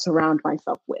people who I surround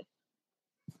myself with.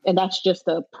 And that's just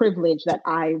a privilege that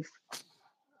I've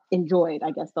enjoyed,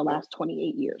 I guess, the last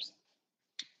 28 years.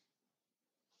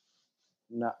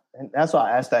 No, and that's why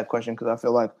I asked that question, because I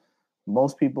feel like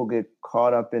most people get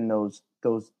caught up in those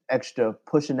extra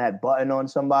pushing that button on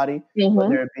somebody,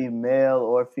 whether it be male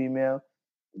or female,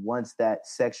 once that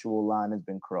sexual line has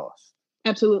been crossed.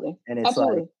 Absolutely. And it's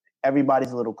like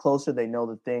everybody's a little closer. They know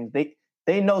the things.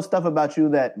 They know stuff about you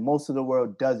that most of the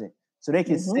world doesn't. So they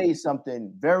can say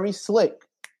something very slick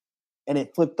and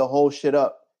it flipped the whole shit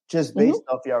up just based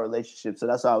off your relationship. So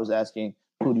that's why I was asking,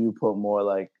 who do you put more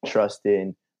like trust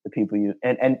in? The people you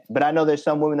but I know there's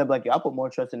some women that be like, I'll put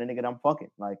more trust in the nigga that I'm fucking.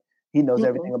 Like, he knows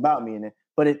everything about me,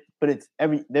 but it's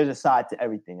there's a side to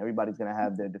everything. Everybody's gonna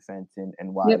have their defense and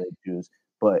why they choose.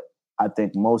 But I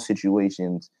think most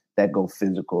situations that go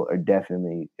physical are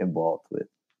definitely involved with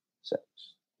sex.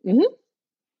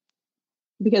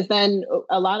 Because then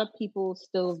a lot of people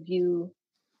still view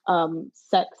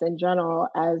sex in general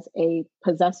as a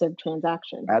possessive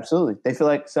transaction. Absolutely. They feel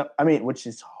like which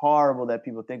is horrible that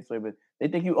people think this way, but they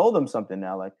think you owe them something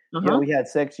now. Like, we had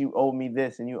sex, you owe me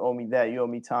this, and you owe me that, you owe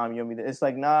me time, you owe me that. It's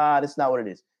like, nah, that's not what it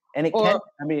is. And it can,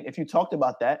 if you talked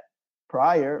about that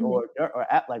prior or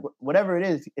at, like, whatever it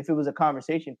is, if it was a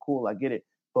conversation, cool, I get it.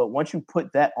 But once you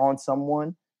put that on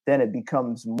someone, then it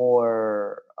becomes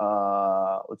more,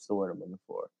 what's the word I'm looking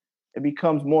for? It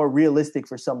becomes more realistic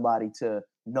for somebody to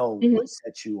know what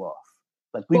sets you off.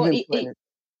 Like,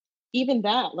 even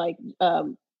that, like,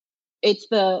 it's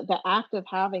the act of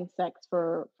having sex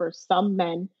for some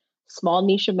men, small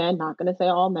niche of men, not going to say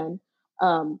all men.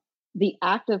 The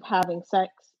act of having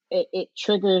sex, it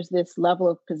triggers this level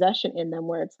of possession in them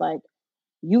where it's like,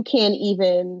 you can't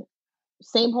even,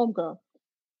 same homegirl,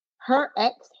 her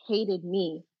ex hated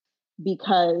me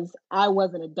because I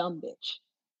wasn't a dumb bitch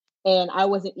and I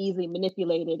wasn't easily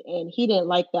manipulated, and he didn't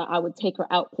like that I would take her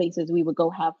out places, we would go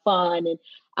have fun, and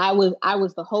I was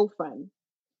the whole friend.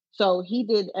 So he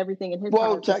did everything in his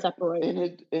power to separate.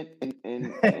 In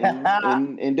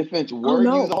defense, were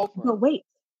you the whole friend? But wait,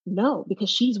 no,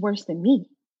 because she's worse than me.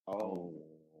 Oh.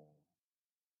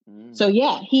 So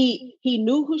yeah, he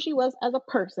knew who she was as a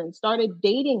person, started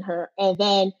dating her, and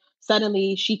then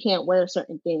suddenly she can't wear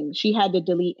certain things. She had to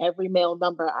delete every male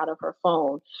number out of her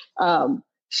phone.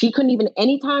 She couldn't even,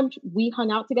 anytime we hung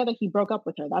out together, he broke up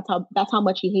with her. That's how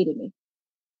much he hated me.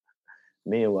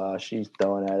 Meanwhile, she's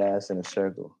throwing that ass in a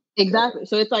circle. Exactly.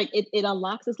 So it's like, it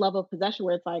unlocks this level of possession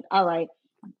where it's like, all right,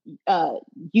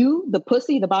 you, the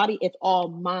pussy, the body, it's all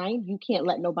mine. You can't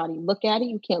let nobody look at it.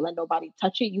 You can't let nobody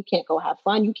touch it. You can't go have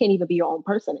fun. You can't even be your own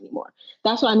person anymore.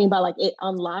 That's what I mean by, like, it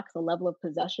unlocks a level of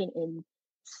possession in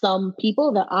some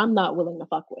people that I'm not willing to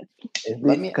fuck with.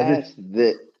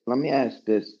 Let me ask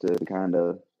this to kind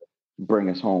of bring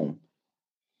us home.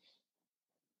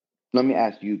 Let me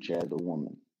ask you, Chad, the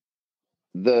woman.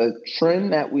 The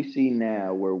trend that we see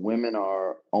now where women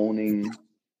are owning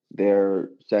their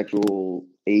sexual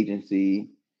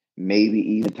agency, maybe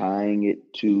even tying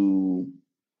it to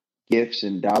gifts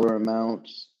and dollar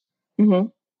amounts,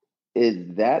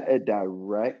 is that a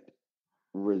direct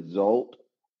result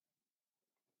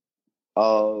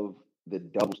of the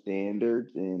double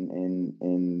standards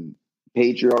and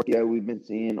patriarchy that we've been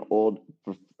seeing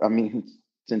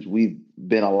since we've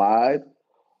been alive?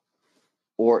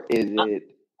 Or is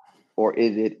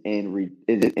it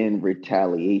in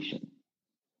retaliation?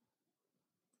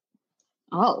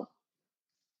 Oh,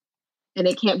 and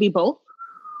it can't be both?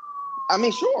 I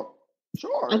mean, sure.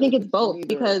 I think it's both,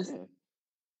 because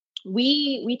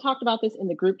we talked about this in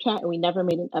the group chat and we never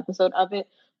made an episode of it.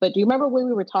 But do you remember when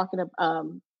we were talking about,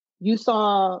 you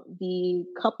saw the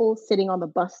couple sitting on the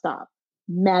bus stop,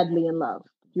 madly in love.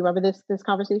 Do you remember this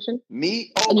conversation?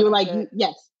 Me? And you were like,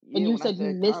 yes. And you said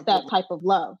you missed that type of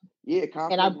love. Yeah,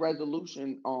 conflict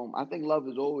resolution. I think love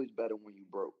is always better when you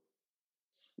broke.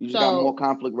 You just got more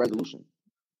conflict resolution.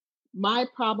 My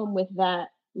problem with that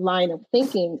line of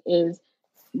thinking is,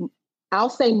 I'll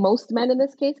say most men in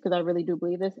this case, because I really do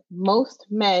believe this, most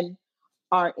men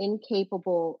are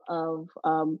incapable of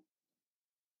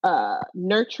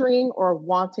nurturing or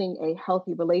wanting a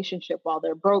healthy relationship while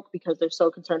they're broke, because they're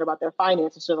so concerned about their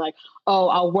finances. So like, oh,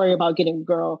 I'll worry about getting a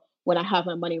girl when I have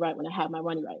my money right,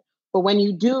 But when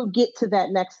you do get to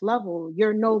that next level,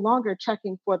 you're no longer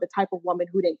checking for the type of woman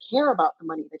who didn't care about the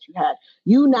money that you had.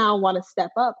 You now want to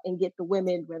step up and get the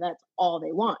women where that's all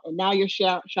they want. And now you're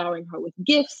showering her with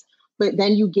gifts, but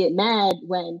then you get mad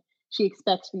when she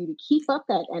expects for you to keep up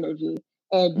that energy.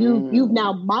 And you've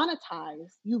now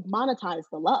monetized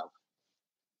the love.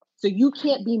 So you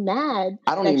can't be mad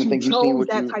I don't that even you think you've seen chose what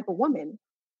that you. type of woman.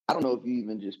 I don't know if you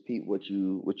even just peeped what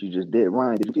you just did,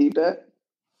 Ryan. Did you peep that?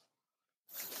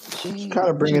 She's kind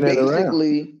of bringing it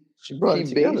around. She brought it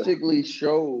together. Basically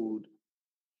showed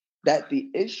that the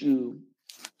issue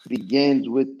begins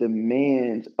with the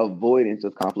man's avoidance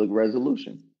of conflict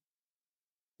resolution.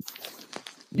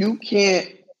 You can't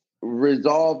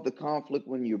resolve the conflict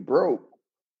when you're broke.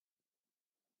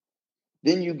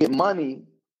 Then you get money,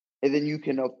 and then you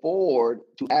can afford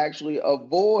to actually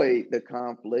avoid the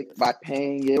conflict by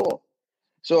paying it off.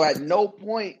 So at no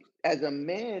point as a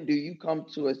man do you come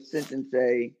to a sense and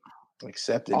say,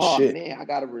 accepting oh, shit. Man, I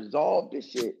got to resolve this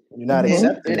shit. You're not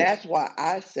accepting and that's why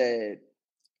I said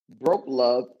broke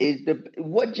love is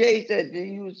what Jay said.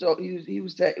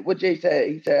 What Jay said.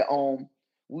 He said,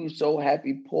 we were so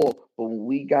happy poor, but when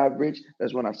we got rich,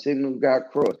 that's when our signals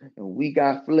got crossed and we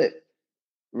got flipped.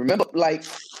 Remember, like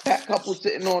that couple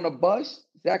sitting on a bus,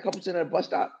 that couple sitting at a bus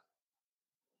stop,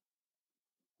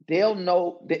 they'll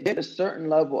know that there's a certain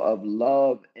level of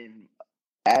love and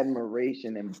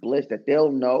admiration and bliss that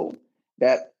they'll know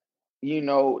that,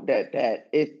 that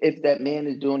if that man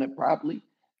is doing it properly,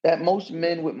 that most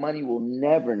men with money will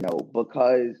never know,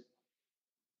 because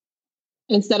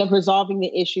instead of resolving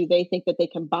the issue, they think that they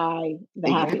can buy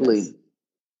the happiness.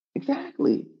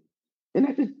 Exactly. And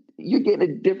that's just, you're getting a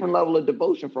different level of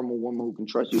devotion from a woman who can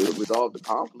trust you to resolve the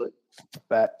conflict.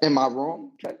 Am I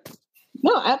wrong? Okay.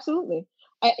 No, absolutely.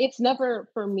 It's never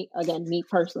for me, again, me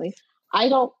personally, I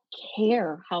don't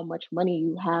care how much money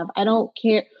you have. I don't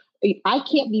care. I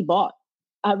can't be bought.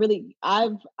 I've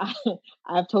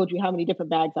told you how many different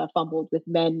bags I've fumbled with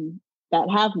men that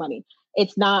have money.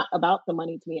 It's not about the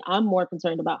money to me. I'm more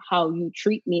concerned about how you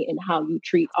treat me and how you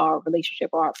treat our relationship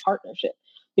or our partnership.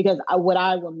 Because what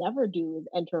I will never do is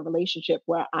enter a relationship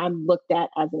where I'm looked at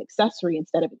as an accessory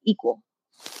instead of an equal.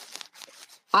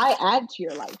 I add to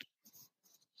your life,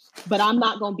 but I'm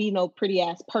not going to be no pretty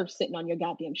ass purse sitting on your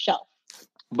goddamn shelf.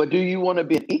 But do you want to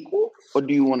be an equal or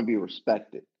do you want to be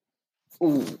respected?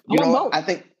 Ooh, both. I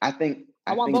think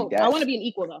I want both. I want to be an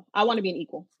equal though. I want to be an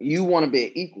equal. You want to be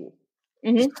an equal.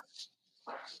 Mm-hmm.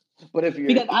 But if you're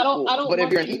because an equal,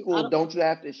 if you're an equal, don't you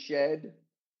have to shed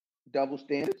double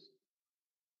standards?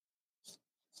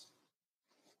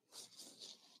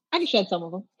 I can shed some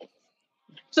of them.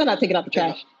 Still not taking out the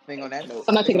trash. Thing on that note.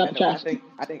 I'm not taking out the trash.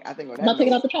 I think on that note. I'm not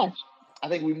taking out the trash. I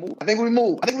think we move. I think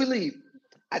we leave.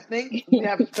 I think we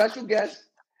have a special guest.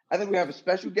 I think we have a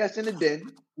special guest in the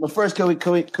den. But first, can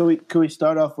we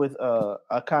start off with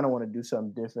I kind of want to do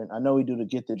something different. I know we do the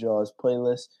Get the Jaws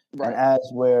playlist, right. And as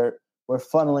we're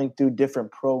funneling through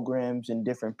different programs and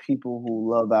different people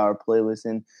who love our playlist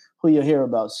and who you'll hear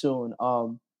about soon.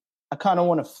 I kind of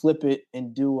want to flip it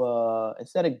and do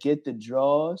instead of Get the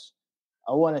Draws,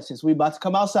 I want to, since we about to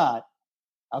come outside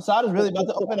is really about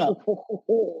to open up.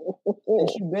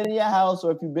 If you've been in your house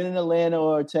or if you've been in Atlanta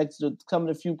or Texas or come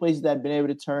to a few places that have been able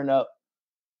to turn up,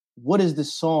 what is the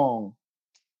song?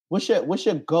 What's your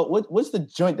go? What's the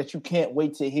joint that you can't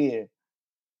wait to hear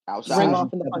outside?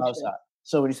 Outside.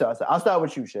 So when you start outside, I'll start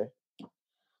with you, Shay.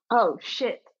 Oh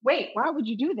shit! Wait, why would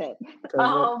you do that?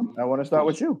 I want to start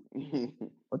with you.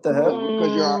 What the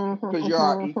hell? Because you're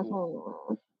our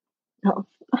equal. Oh.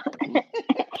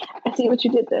 I see what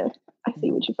you did there. I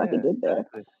see what you fucking did there.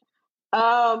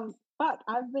 Fuck,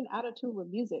 I've been out of tune with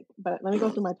music, but let me go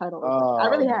through my title. I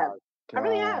really have. Gosh. I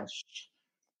really have.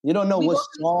 You don't know what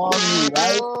song you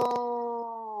like?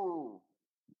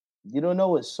 You don't know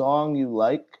what song you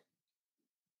like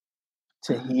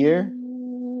to hear?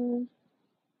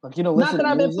 Like, you don't listen to music? Not that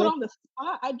I've been put on the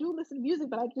spot. I do listen to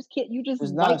music, but I just can't. You just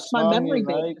wiped my memory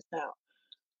bank just now.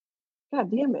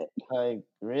 God damn it. Like,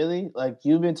 really? Like,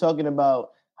 you've been talking about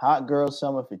Hot Girl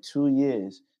Summer for 2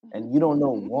 years, and you don't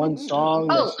know one song?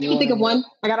 Oh, I can think of one.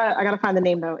 I gotta find the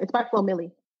name, though. It's by Flo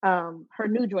Milli. Her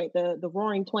new joint, the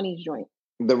Roaring 20s joint.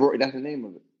 That's the name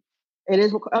of it. It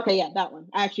is. Okay, yeah, that one.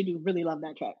 I actually do really love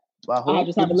that track. By who? I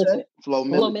just haven't listened. Flo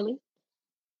Milli.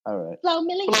 All right. Flo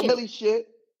Milli shit.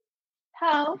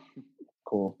 How?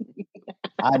 Cool.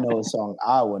 I know a song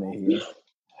I want to hear.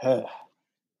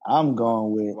 I'm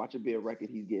going with. Watch it be a record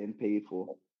he's getting paid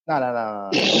for. No.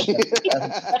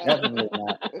 Definitely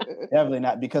not. Definitely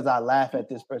not, because I laugh at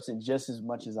this person just as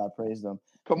much as I praise them.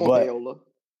 Come on,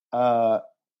 Paola.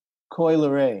 Coi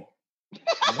Leray.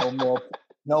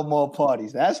 No more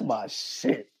parties. That's my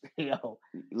shit. Yo,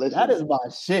 listen, that is my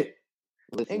shit.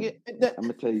 Listen, I'm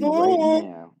gonna tell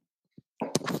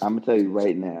you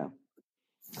right now.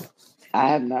 I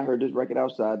have not heard this record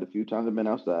outside. The few times I've been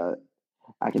outside,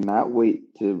 I cannot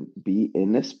wait to be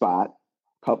in this spot,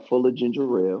 cup full of ginger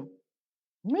ale.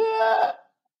 Yeah.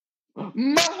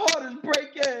 My heart is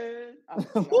breaking.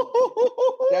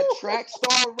 That Track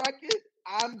Star record,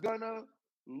 I'm gonna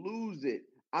lose it.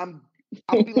 I'm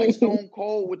gonna be like Stone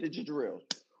Cold with the drill.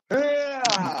 Yeah.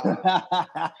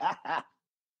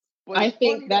 I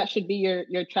think that should be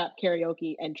your trap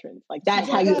karaoke entrance. Like that's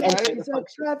how you enter the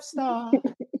function. Trap star.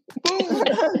 Boom.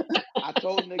 I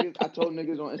told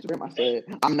niggas on Instagram, I said,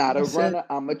 I'm not a runner,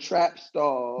 I'm a trap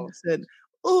star. I said,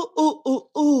 ooh, ooh, ooh,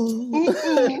 ooh. Ooh,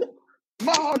 ooh.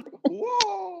 My heart,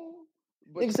 whoa.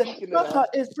 But My heart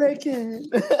is breaking.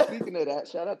 Speaking of that,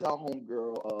 shout out to our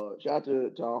homegirl. Shout out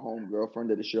to our homegirl,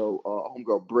 friend of the show,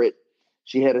 homegirl Britt.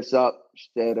 She hit us up. She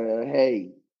said,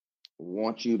 hey, I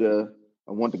want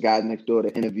the guy next door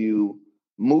to interview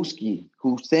Mooski,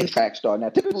 who sings Track Star. Now,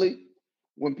 typically,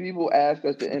 when people ask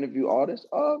us to interview artists,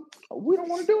 we don't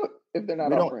want to do it if they're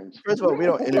not our friends. First of all, we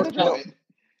don't interview.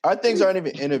 Our things aren't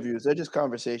even interviews; they're just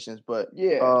conversations. But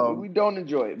we don't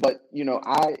enjoy it. But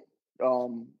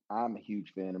I'm a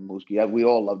huge fan of Mooski. We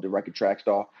all love the record Track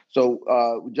Star.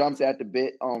 So we jumped at the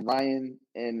bit. Ryan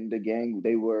and the gang,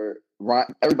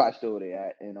 everybody's still where they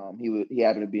at, and he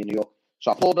happened to be in New York.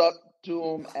 So I pulled up to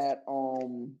him at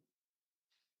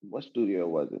what studio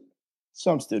was it?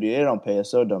 Some studio. They don't pay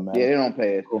us, so it don't matter. Yeah, they don't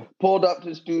pay us. Cool. Pulled up to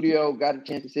the studio, got a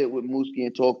chance to sit with Mooski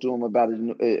and talk to him about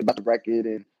the record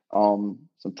and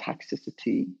some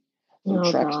toxicity, some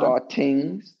Track Star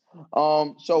tings.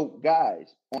 So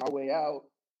guys, on our way out,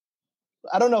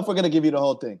 I don't know if we're gonna give you the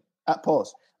whole thing.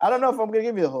 Pause. I don't know if I'm gonna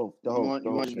give you the whole. You want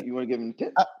to give him a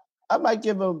tip? I might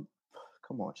give him.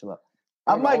 Come on, chill out.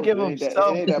 I might give him some.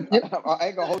 I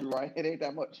ain't gonna hold you, right. It ain't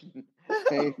that much.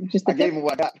 I gave him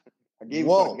what I got.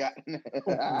 What I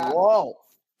got. Whoa.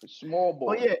 Small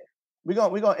boy. Oh yeah, we're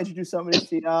gonna introduce some of this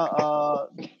to y'all.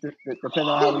 Depending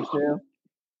on how we feel.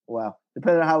 Wow.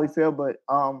 Depending on how we feel, but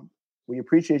we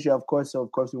appreciate you, of course. So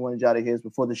of course we wanted y'all to hear this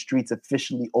before the streets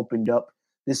officially opened up.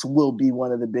 This will be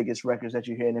one of the biggest records that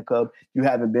you hear in the club. If you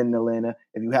haven't been in Atlanta,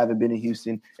 if you haven't been in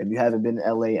Houston, if you haven't been in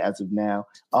LA as of now,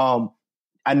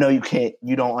 I know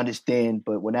you don't understand,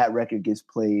 but when that record gets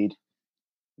played,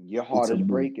 your heart is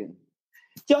breaking.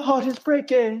 Your heart is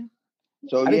breaking.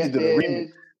 So to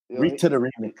the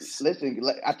remix. Listen,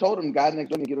 I told him, guys,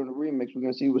 next time to get on the remix, we're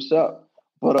gonna see what's up.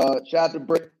 But shout out to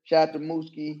Britt, shout out to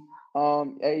Mooski.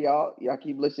 Hey y'all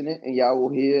keep listening, and y'all will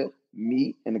hear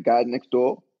me and the guy next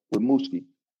door with Mooski.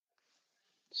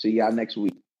 See y'all next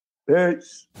week.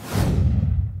 Peace.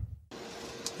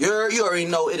 You already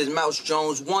know it is Mouse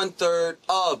Jones, 1/3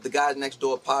 of the Guys Next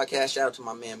Door podcast. Shout out to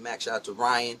my man Max. Shout out to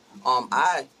Ryan.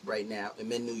 I right now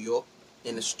am in New York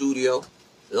in the studio,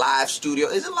 live studio.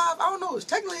 Is it live? I don't know.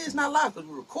 Technically it's not live because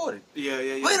we're recording. Yeah.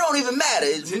 But it don't even matter.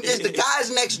 It's the Guys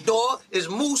Next Door. It's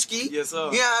Mooski. Yes, sir.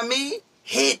 You know what I mean?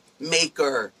 Hit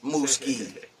maker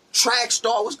Mooski. Track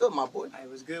Star, what's good, my boy? I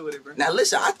was good with it, bro. Now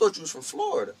listen, I thought you was from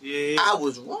Florida. Yeah. I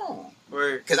was wrong.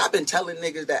 Word. Because I've been telling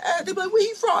niggas that, they be like, where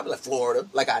you from? I be like, Florida.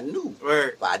 Like I knew.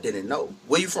 Word. But I didn't know.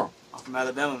 Where you from? I'm from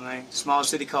Alabama, man. Small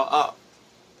city called Opp.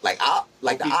 Like Opp?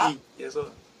 Like the Opp? Yes,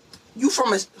 sir. You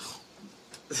from a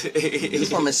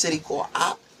city called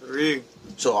Opp? For real.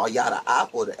 So are y'all the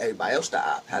Opp or everybody else the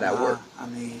Opp? How that work? I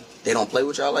mean, they don't play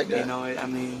with y'all like that? You know it, I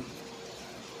mean.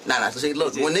 Nah. See,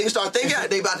 look, when niggas start thinking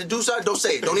they about to do something, don't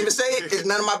say it. Don't even say it. It's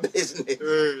none of my business.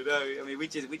 I mean, we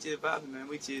just vibing, man.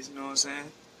 We just, you know what I'm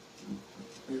saying?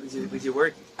 We just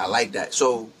working. I like that.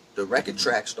 So the record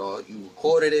Track Star, you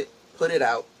recorded it, put it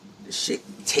out, the shit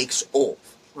takes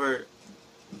off. Word.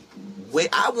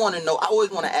 I want to know, I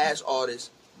always want to ask artists,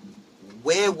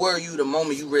 where were you the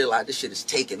moment you realized this shit is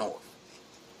taking off?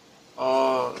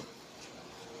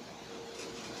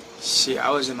 Shit, I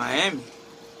was in Miami.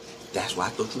 That's why I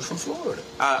thought you was from Florida.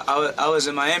 I was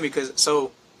in Miami because,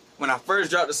 so when I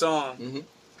first dropped the song,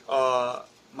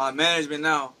 my management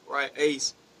now, right,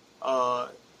 Ace,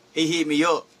 he hit me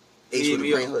up. Ace with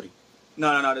the green hoodie?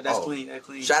 No, that's Clean. That's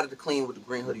Clean. Shout out to Clean with the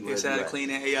green hoodie. Yeah, shout out to Clean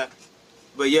and AI.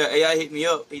 But yeah, AI hit me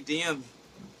up. He DM'd me.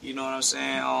 You know what I'm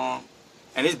saying?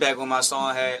 And it's back when my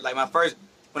song had, like,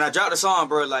 when I dropped the song,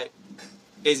 bro, like,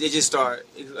 it just started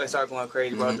going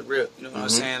crazy, bro, the rip. You know what I'm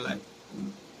saying? Like,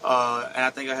 and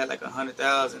I think I had like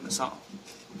 100,000 or something.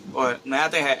 Or, man, I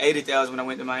think I had 80,000 when I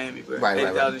went to Miami, bro.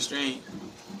 80,000 streams.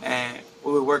 And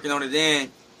we were working on it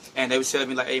then, and they would tell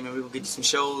me, like, hey, man, we gonna get you some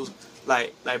shows.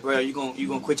 Like, bro, you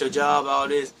gonna quit your job, all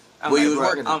this. Where like, you was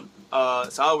working at?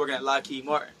 So I was working at Lockheed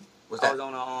Martin. What's that? I was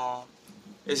on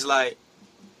it's like,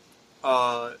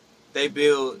 they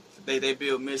build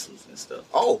missiles and stuff.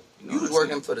 Oh, you was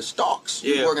working for the Starks.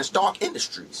 Yeah. You was working Stark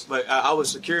Industries. But I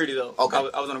was security, though. Okay.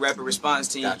 I was on a rapid response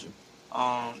team. Got you.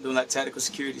 Doing, like, tactical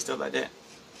security, stuff like that.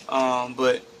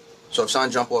 But So if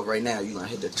something jump off right now, you gonna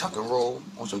hit the tuck and roll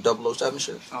on some 007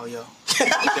 shit? Oh, yeah.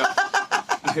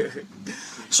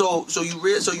 So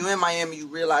you in Miami, you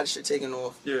realize shit taking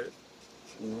off. Yeah.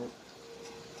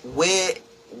 Where,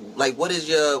 like, what is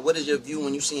your view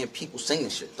when you seeing people singing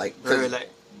shit? Like,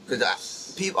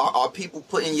 because people are people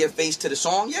putting your face to the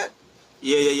song yet?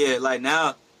 Yeah. Like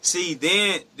now, see,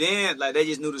 then like they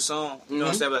just knew the song. You know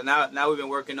what I'm saying? But now we've been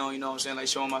working on, you know what I'm saying, like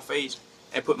showing my face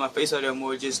and put my face out there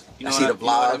more. Just you know, I see the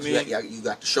vlogs. You know what I mean? You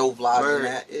got the show vlogs and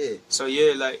that. Yeah. So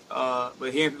yeah, like,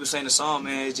 but hearing people sing the song,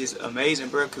 man, it's just amazing,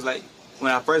 bro. Cause like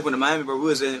when I first went to Miami, bro, we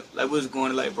was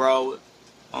going to like Broadwood,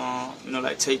 you know,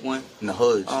 like Take One in the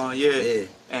hoods. Yeah.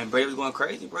 And Brady was going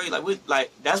crazy, bro.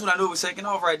 Like that's when I knew it was taking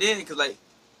off right then. Cause like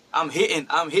I'm hitting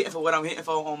for what I'm hitting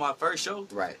for on my first show.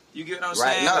 Right. You get what I'm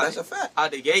saying? No, like, that's a fact.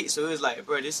 Out the gate, so it was like,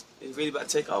 bro, this is really about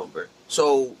to take off, bro.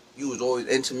 So you was always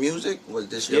into music? Was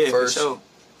this your first? Yeah, for sure.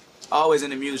 Always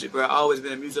into music, bro. Always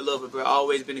been a music lover, bro.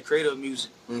 Always been a creator of music.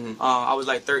 Mm-hmm. I was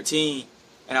like 13,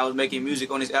 and I was making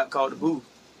music on this app called The Booth.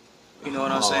 You know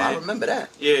what I'm saying? I remember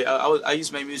that. Yeah, I used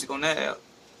to make music on that app.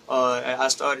 And I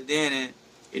started then, and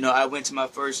you know, I went to my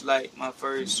first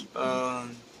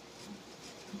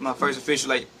official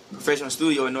like professional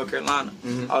studio in North Carolina.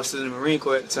 Mm-hmm. I was still in the Marine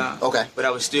Corps at the time. Okay. But I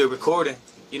was still recording.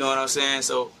 You know what I'm saying?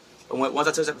 So once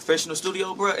I touched that professional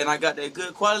studio, bro, and I got that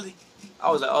good quality,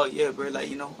 I was like, oh yeah, bro, like,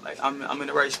 you know, like I'm in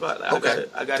the right spot. Like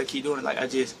I gotta keep doing it. Like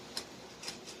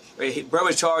bro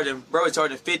was charging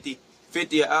 50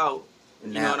 an hour.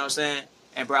 You know what I'm saying?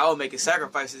 And bro, I was making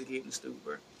sacrifices to get in the studio,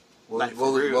 bro. What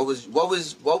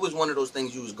was one of those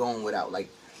things you was going without? Like,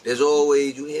 there's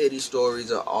always, you hear these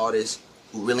stories of artists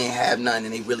who really ain't have nothing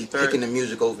and they really picking the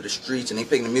music over the streets and they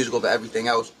picking the music over everything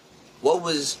else. What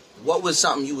was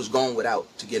something you was going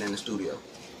without to get in the studio?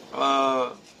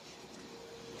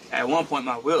 At one point,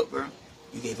 my whip, bro.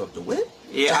 You gave up the whip?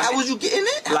 Yeah. So how was you getting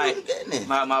it? How was you getting it?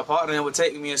 My partner would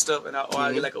take me and stuff, and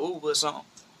I'd get like an Uber or something.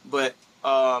 But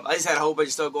I just had a whole bunch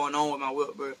of stuff going on with my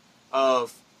whip, bro.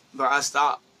 But I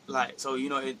stopped. Like, so, you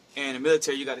know, in the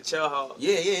military, you got a chow hall.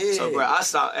 Yeah. So, bro, I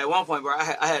stopped. At one point, bro,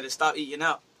 I had to stop eating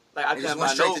out. Like, I couldn't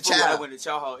buy no food. I went to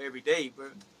chow hall every day, bro.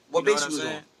 What base you was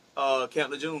on?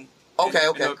 Camp Lejeune. Okay.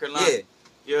 In North Carolina.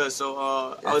 Yeah, so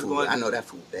I was going. I know that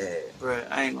food bad. Bro,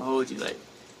 I ain't gonna hold you. Like,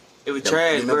 it was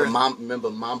trash, bro. Remember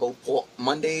Mambo Pork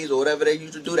Mondays or whatever they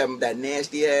used to do? That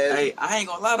nasty ass. Hey, I ain't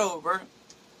gonna lie though, bro.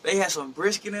 They had some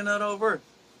brisket in there though, bro.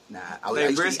 Nah, I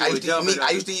used to eat meat. I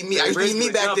used to eat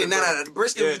meat back then. Nah, the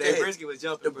brisket was the brisket was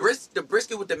jumping. The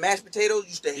brisket with the mashed potatoes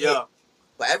used to hit. Yeah.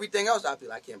 But everything else, I feel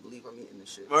like I can't believe I'm eating this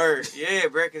shit. Word, yeah,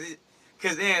 bro.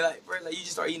 Cause then, like, bro, like you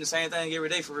just start eating the same thing every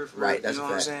day for real. Right, that's you know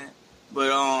what I'm saying.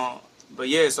 But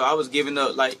yeah, so I was giving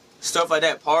up like stuff like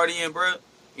that, partying, bro.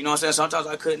 You know what I'm saying? Sometimes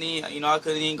I couldn't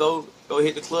even go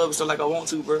hit the club and stuff like I want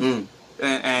to, bro.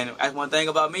 And that's one thing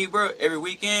about me, bro. Every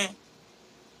weekend,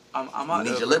 I'm out there.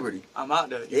 You need your liberty. I'm out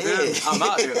there. You feel me? I'm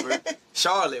out there, bro.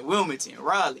 Charlotte, Wilmington,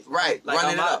 Raleigh. Right. Like,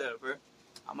 I'm out there, bro.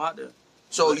 I'm out there.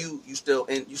 So you still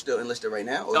enlisted right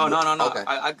now? Or no. Okay.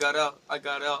 I got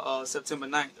out September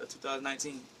 9th of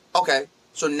 2019. Okay.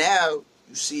 So now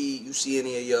you see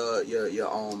any of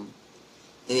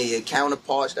your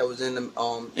counterparts that was in the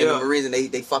Marines and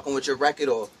they fucking with your record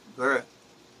or? Bruh.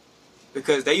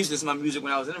 Because they used to listen to my music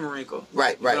when I was in the Marine Corps.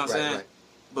 Right.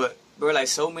 But bro, like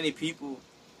so many people,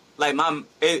 like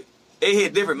it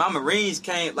hit different. My Marines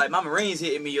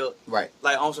hitting me up. Right.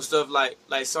 Like on some stuff like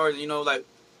Sergeant, you know, like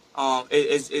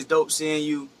it's dope seeing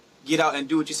you get out and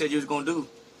do what you said you was gonna do.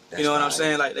 You know what I'm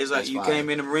saying? Like it's like you came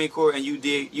in the Marine Corps and you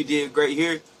did great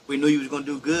here. We knew you was gonna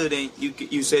do good, and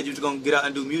you said you was gonna get out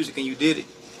and do music, and you did it.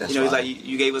 It's like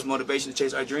you gave us motivation to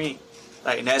chase our dream.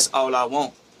 Like, and that's all I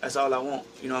want. That's all I want.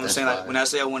 You know what I'm saying? Like when I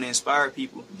say I want to inspire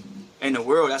people in the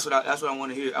world, that's what I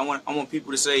want to hear. I want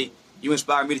people to say you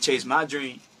inspired me to chase my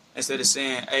dream instead of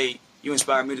saying, hey, you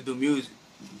inspired me to do music.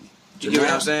 You know what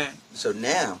I'm saying? So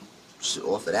now,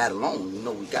 off of that alone, you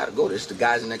know we gotta go. This is the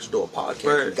Guys Next Door podcast.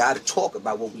 Bird. We gotta talk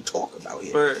about what we talk about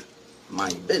here. Bird.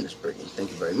 Mind your business, Brittany.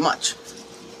 Thank you very much.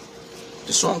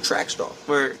 The song Track Star.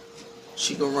 Bird.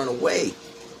 She gonna run away.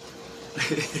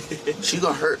 She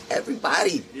gonna hurt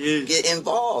everybody. Yeah. Get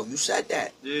involved. You said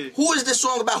that. Yeah. Who is this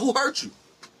song about? Who hurt you?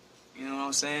 You know what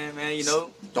I'm saying, man? You know.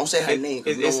 Don't say her name.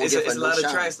 It's a lot of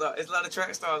track stars. It's a lot of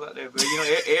track stars out there, but you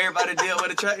know, everybody dealt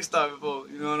with a track star before.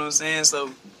 You know what I'm saying?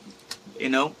 So, you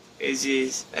know, it's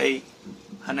just, hey,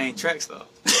 her name Track Star.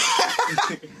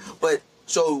 But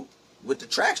so with the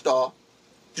track star,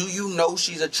 do you know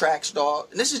she's a track star?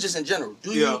 And this is just in general.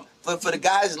 Do you for the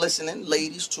guys listening,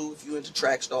 ladies too, if you into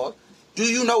track stars, do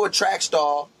you know a track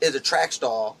star is a track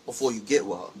star before you get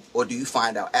with her, or do you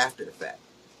find out after the fact?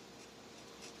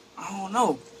 I don't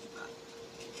know.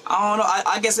 I don't know.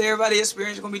 I guess everybody's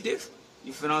experience is gonna be different.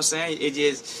 You feel what I'm saying? It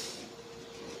just,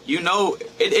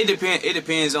 it depends. It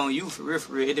depends on you for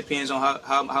real. It depends on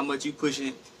how much you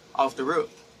pushing off the rip.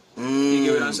 You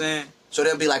get what I'm saying? So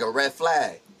there'll be like a red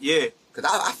flag. Yeah. Cause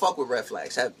I fuck with red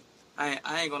flags heavy. I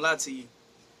ain't gonna lie to you.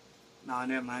 Nah,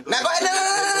 never mind. Now go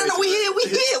ahead. No. We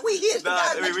here.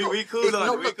 Nah, we cool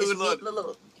on it. We cool on it.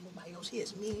 Look. Nobody else here.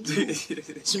 It's me and you.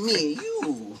 It's me and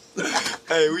you.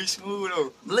 Hey, we smooth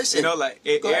though. Listen.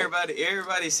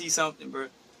 Everybody see something, bro.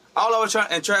 All I was trying,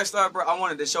 and Track Star, bro, I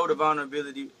wanted to show the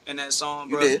vulnerability in that song,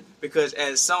 bro. You did. Because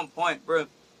at some point, bro,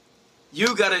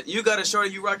 you got a shorty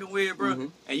you rocking with,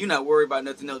 bro, and you not worried about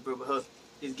nothing else, bro, but her.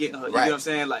 It's getting her. You know what I'm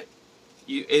saying? Like,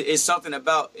 it's something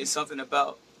about,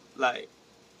 like,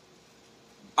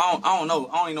 I don't know.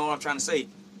 I don't even know what I'm trying to say.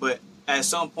 But at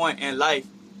some point in life,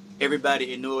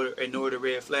 everybody ignored the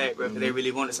red flag, bro, because they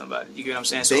really wanted somebody. You get what I'm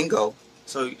saying? So, bingo.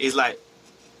 So it's like,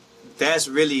 that's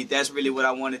really what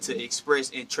I wanted to express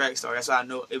in Track Star. That's how I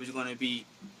know it was going to be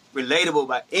relatable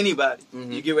by anybody.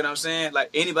 You get what I'm saying? Like,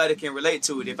 anybody can relate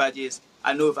to it if I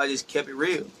just kept it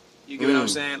real. You get what I'm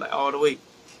saying? Like, all the way.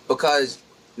 Because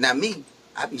now me,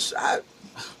 I be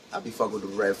fucking with the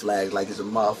red flag like it's a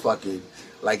motherfucking,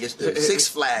 like it's the Six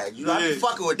Flags. You know, I be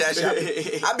fucking with that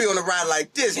shit. I be on the ride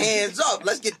like this, hands up.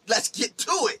 Let's get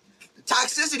to it. The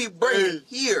toxicity bring it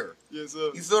here. Yes,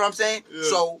 sir. You feel what I'm saying? Yeah.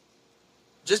 So,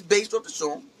 just based off the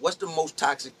song, what's the most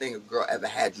toxic thing a girl ever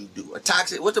had you do?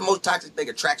 What's the most toxic thing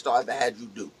a track star ever had you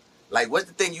do? Like, what's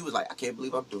the thing you was like, I can't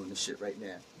believe I'm doing this shit right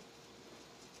now?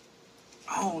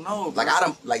 I don't know. Like, I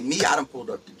done pulled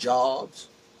up the jobs,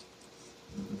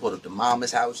 pulled up the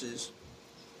mama's houses.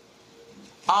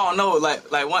 I don't know,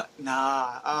 like what?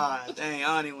 Nah, dang,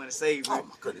 I don't even want to say, bro. Oh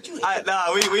my goodness, you hey,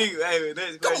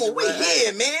 come on, we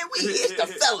here, man. We here, it's the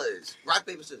fellas. Rock,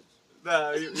 paper, scissors. Nah,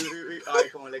 all right,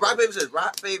 come on. Rock, paper, scissors.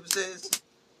 Rock, paper, scissors.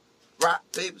 Rock,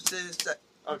 paper, scissors.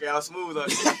 Okay, I was smooth on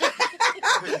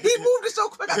it. He moved it so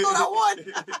quick, I thought I won.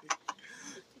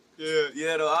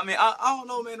 Yeah, though. I mean, I don't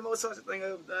know, man. The most toxic thing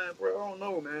I've ever done, bro. I don't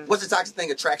know, man. What's the toxic thing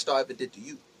a track star ever did to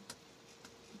you?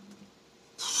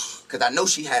 Because I know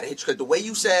she had a hit. Because the way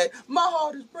you said, my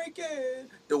heart is breaking.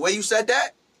 The way you said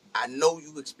that, I know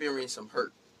you experienced some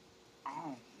hurt.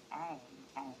 I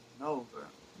don't know, bro.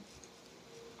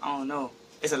 I don't know.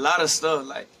 It's a lot of stuff.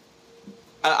 Like,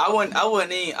 I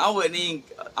wouldn't even.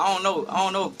 I don't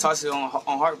know. Toxic on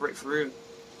heartbreak for real.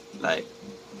 Like,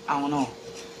 I don't know.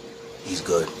 He's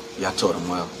good. Y'all taught him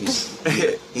well.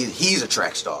 He's a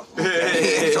track star.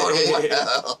 Okay? Taught him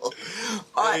well.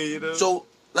 All right. Hey, you know? So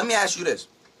let me ask you this,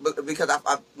 because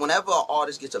whenever an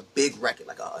artist gets a big record,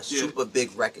 like a super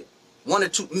big record, one or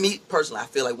two. Me personally, I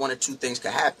feel like one or two things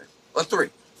could happen, or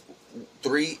three.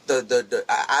 The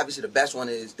obviously the best one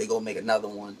is they go make another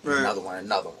one, another one.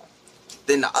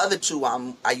 Then the other two,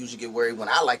 I usually get worried when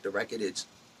I like the record. It's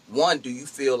one, do you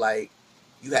feel like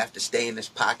you have to stay in this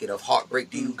pocket of heartbreak?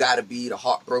 Do you gotta be the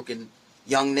heartbroken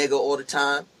young nigga all the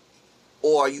time?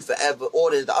 Or are you forever,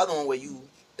 or there's the other one where you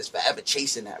is forever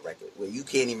chasing that record, where you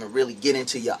can't even really get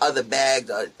into your other bags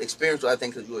or experience with other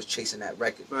things because you was chasing that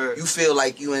record. Right. You feel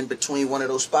like you in between one of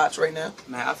those spots right now?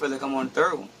 Man, I feel like I'm on the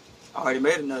third one. I already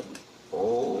made another one.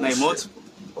 Oh, made multiple.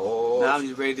 Oh, now I'm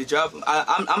just ready to drop them.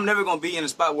 I'm never gonna be in a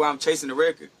spot where I'm chasing the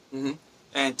record. Mm-hmm.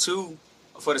 And two,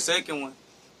 for the second one,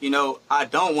 you know, I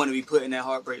don't want to be put in that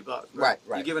heartbreak box. Bro.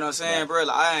 Right. You get what I'm saying, bro?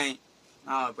 Like, I ain't,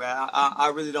 nah, bro.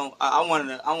 I really don't. I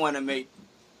want to make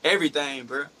everything,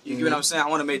 bro. You get what I'm saying? I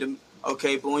want to make them.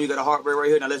 Okay, boom, you got a heartbreak right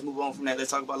here. Now let's move on from that.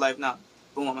 Let's talk about life now.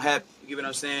 Boom, I'm happy. You get what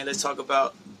I'm saying? Let's talk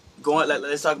about going.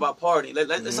 Let's talk about partying.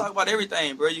 Let's talk about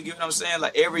everything, bro. You get what I'm saying?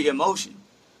 Like every emotion.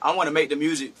 I want to make the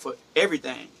music for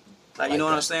everything. Like, you know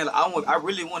what I'm saying? Like, I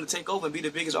really want to take over and be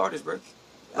the biggest artist, bro.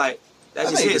 Like,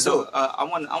 that's just it. So I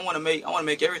want to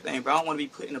make everything, bro. I don't want to be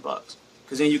put in a box,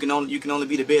 because then you can only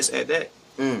be the best at that.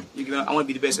 I want to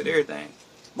be the best at everything.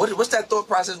 What's that thought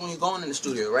process when you're going in the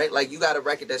studio, right? Like, you got a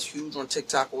record that's huge on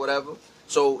TikTok or whatever.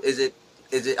 So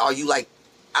are you like,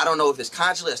 I don't know if it's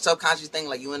consciously or subconscious thing,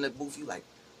 like you in the booth, you like,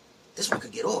 this one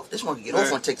could get off. This one could get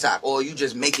off on TikTok, or are you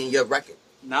just making your record?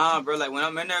 Nah, bro. Like, when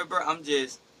I'm in there, bro, I'm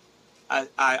just,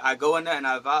 I go in there and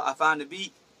I find the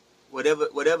beat,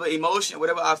 whatever emotion,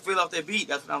 whatever I feel off that beat,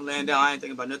 that's what I'm laying down. I ain't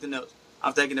thinking about nothing else.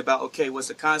 I'm thinking about, okay, what's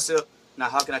the concept? Now,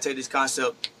 how can I take this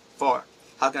concept far?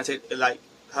 How can I take,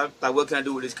 what can I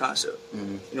do with this concept?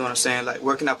 You know what I'm saying? Like,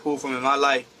 where can I pull from in my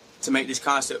life to make this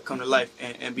concept come to life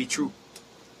and be true?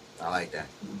 I like that.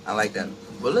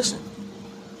 Well, listen,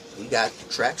 we got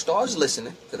track stars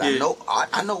listening, because I know our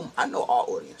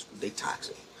audience, they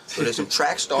toxic. So there's some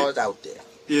track stars out there.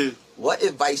 Yeah. What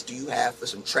advice do you have for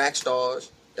some track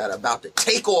stars that are about to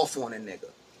take off on a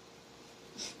nigga?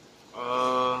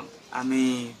 I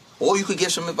mean, or you could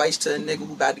give some advice to a nigga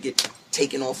who about to get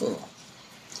taken off on.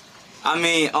 I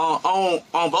mean,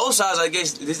 on both sides, I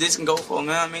guess this can go for,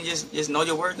 man. I mean, just know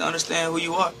your worth and understand who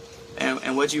you are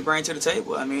and what you bring to the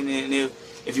table. I mean, and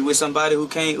if you with somebody who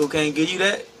can't give you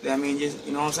that, I mean, just,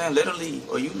 you know what I'm saying, let her lead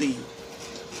or you lead.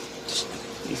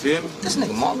 You feel me? This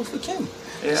nigga Martin Luther King.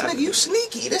 Yeah. This nigga, you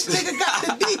sneaky. This nigga got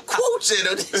the big quotes in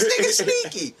him. This nigga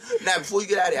sneaky. Now, before you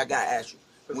get out of here, I gotta ask you.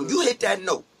 When you hit that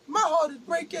note, my heart is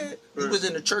breaking. You was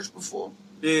in the church before?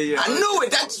 Yeah. I knew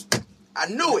it. I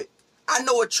knew it. I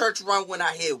know a church run when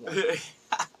I hear one.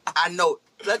 I know.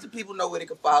 Let the people know where they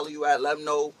can follow you at. Let them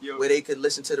know where they could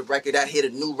listen to the record. I hear the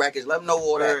new records. Let them know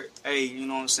all that. Hey, you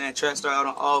know what I'm saying? Track Star out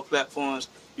on all platforms.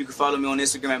 You can follow me on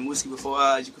Instagram at Mooski Before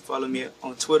Eyes. You can follow me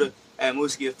on Twitter at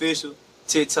Mooski Official.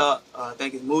 TikTok, I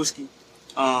think it's Mooski.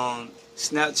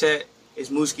 Snapchat is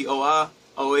Mooski OI,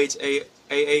 OHAAH,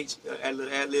 add a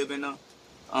little ad-lib in there.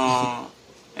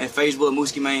 And Facebook,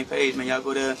 Mooski main page, man. Y'all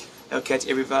go there. They'll catch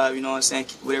every vibe, you know what I'm saying?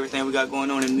 With everything we got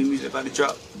going on and new music about to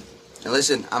drop. And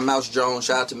listen, I'm Mouse Jones.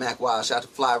 Shout out to Mac Wild. Shout out to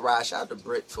Fly Ride. Shout out to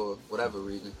Brit for whatever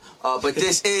reason. But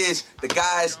this is the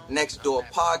Guys Next Door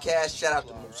podcast. Shout out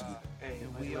to Mooski. Hey,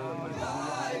 we are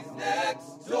Guys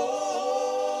Next Door.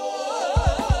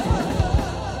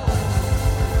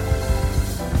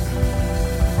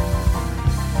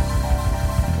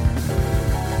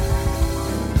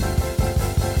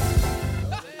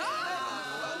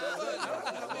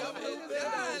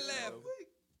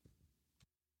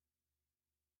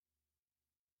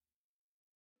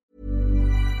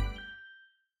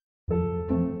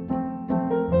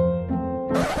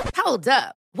 Hold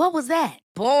up. What was that?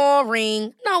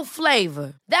 Boring. No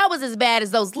flavor. That was as bad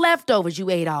as those leftovers you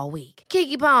ate all week.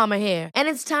 Keke Palmer here, and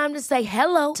it's time to say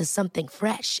hello to something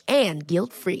fresh and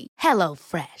guilt-free. Hello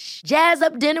Fresh. Jazz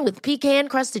up dinner with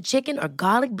pecan-crusted chicken or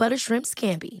garlic butter shrimp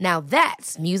scampi. Now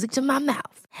that's music to my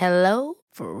mouth. Hello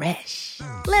Fresh.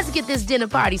 Let's get this dinner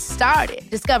party started.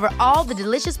 Discover all the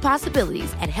delicious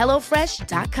possibilities at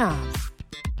hellofresh.com.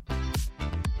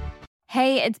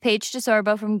 Hey, it's Paige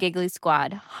DeSorbo from Giggly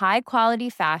Squad. High quality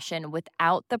fashion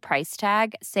without the price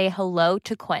tag. Say hello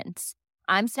to Quince.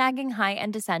 I'm snagging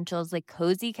high-end essentials like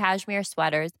cozy cashmere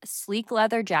sweaters, sleek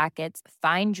leather jackets,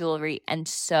 fine jewelry, and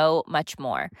so much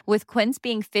more. With Quince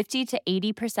being 50 to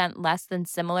 80% less than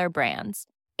similar brands.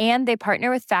 And they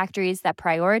partner with factories that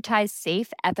prioritize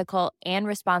safe, ethical, and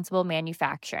responsible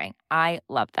manufacturing. I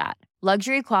love that.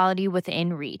 Luxury quality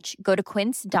within reach. Go to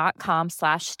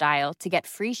quince.com/style to get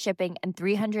free shipping and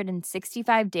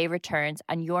 365-day returns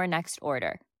on your next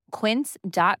order.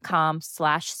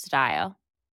 Quince.com/style.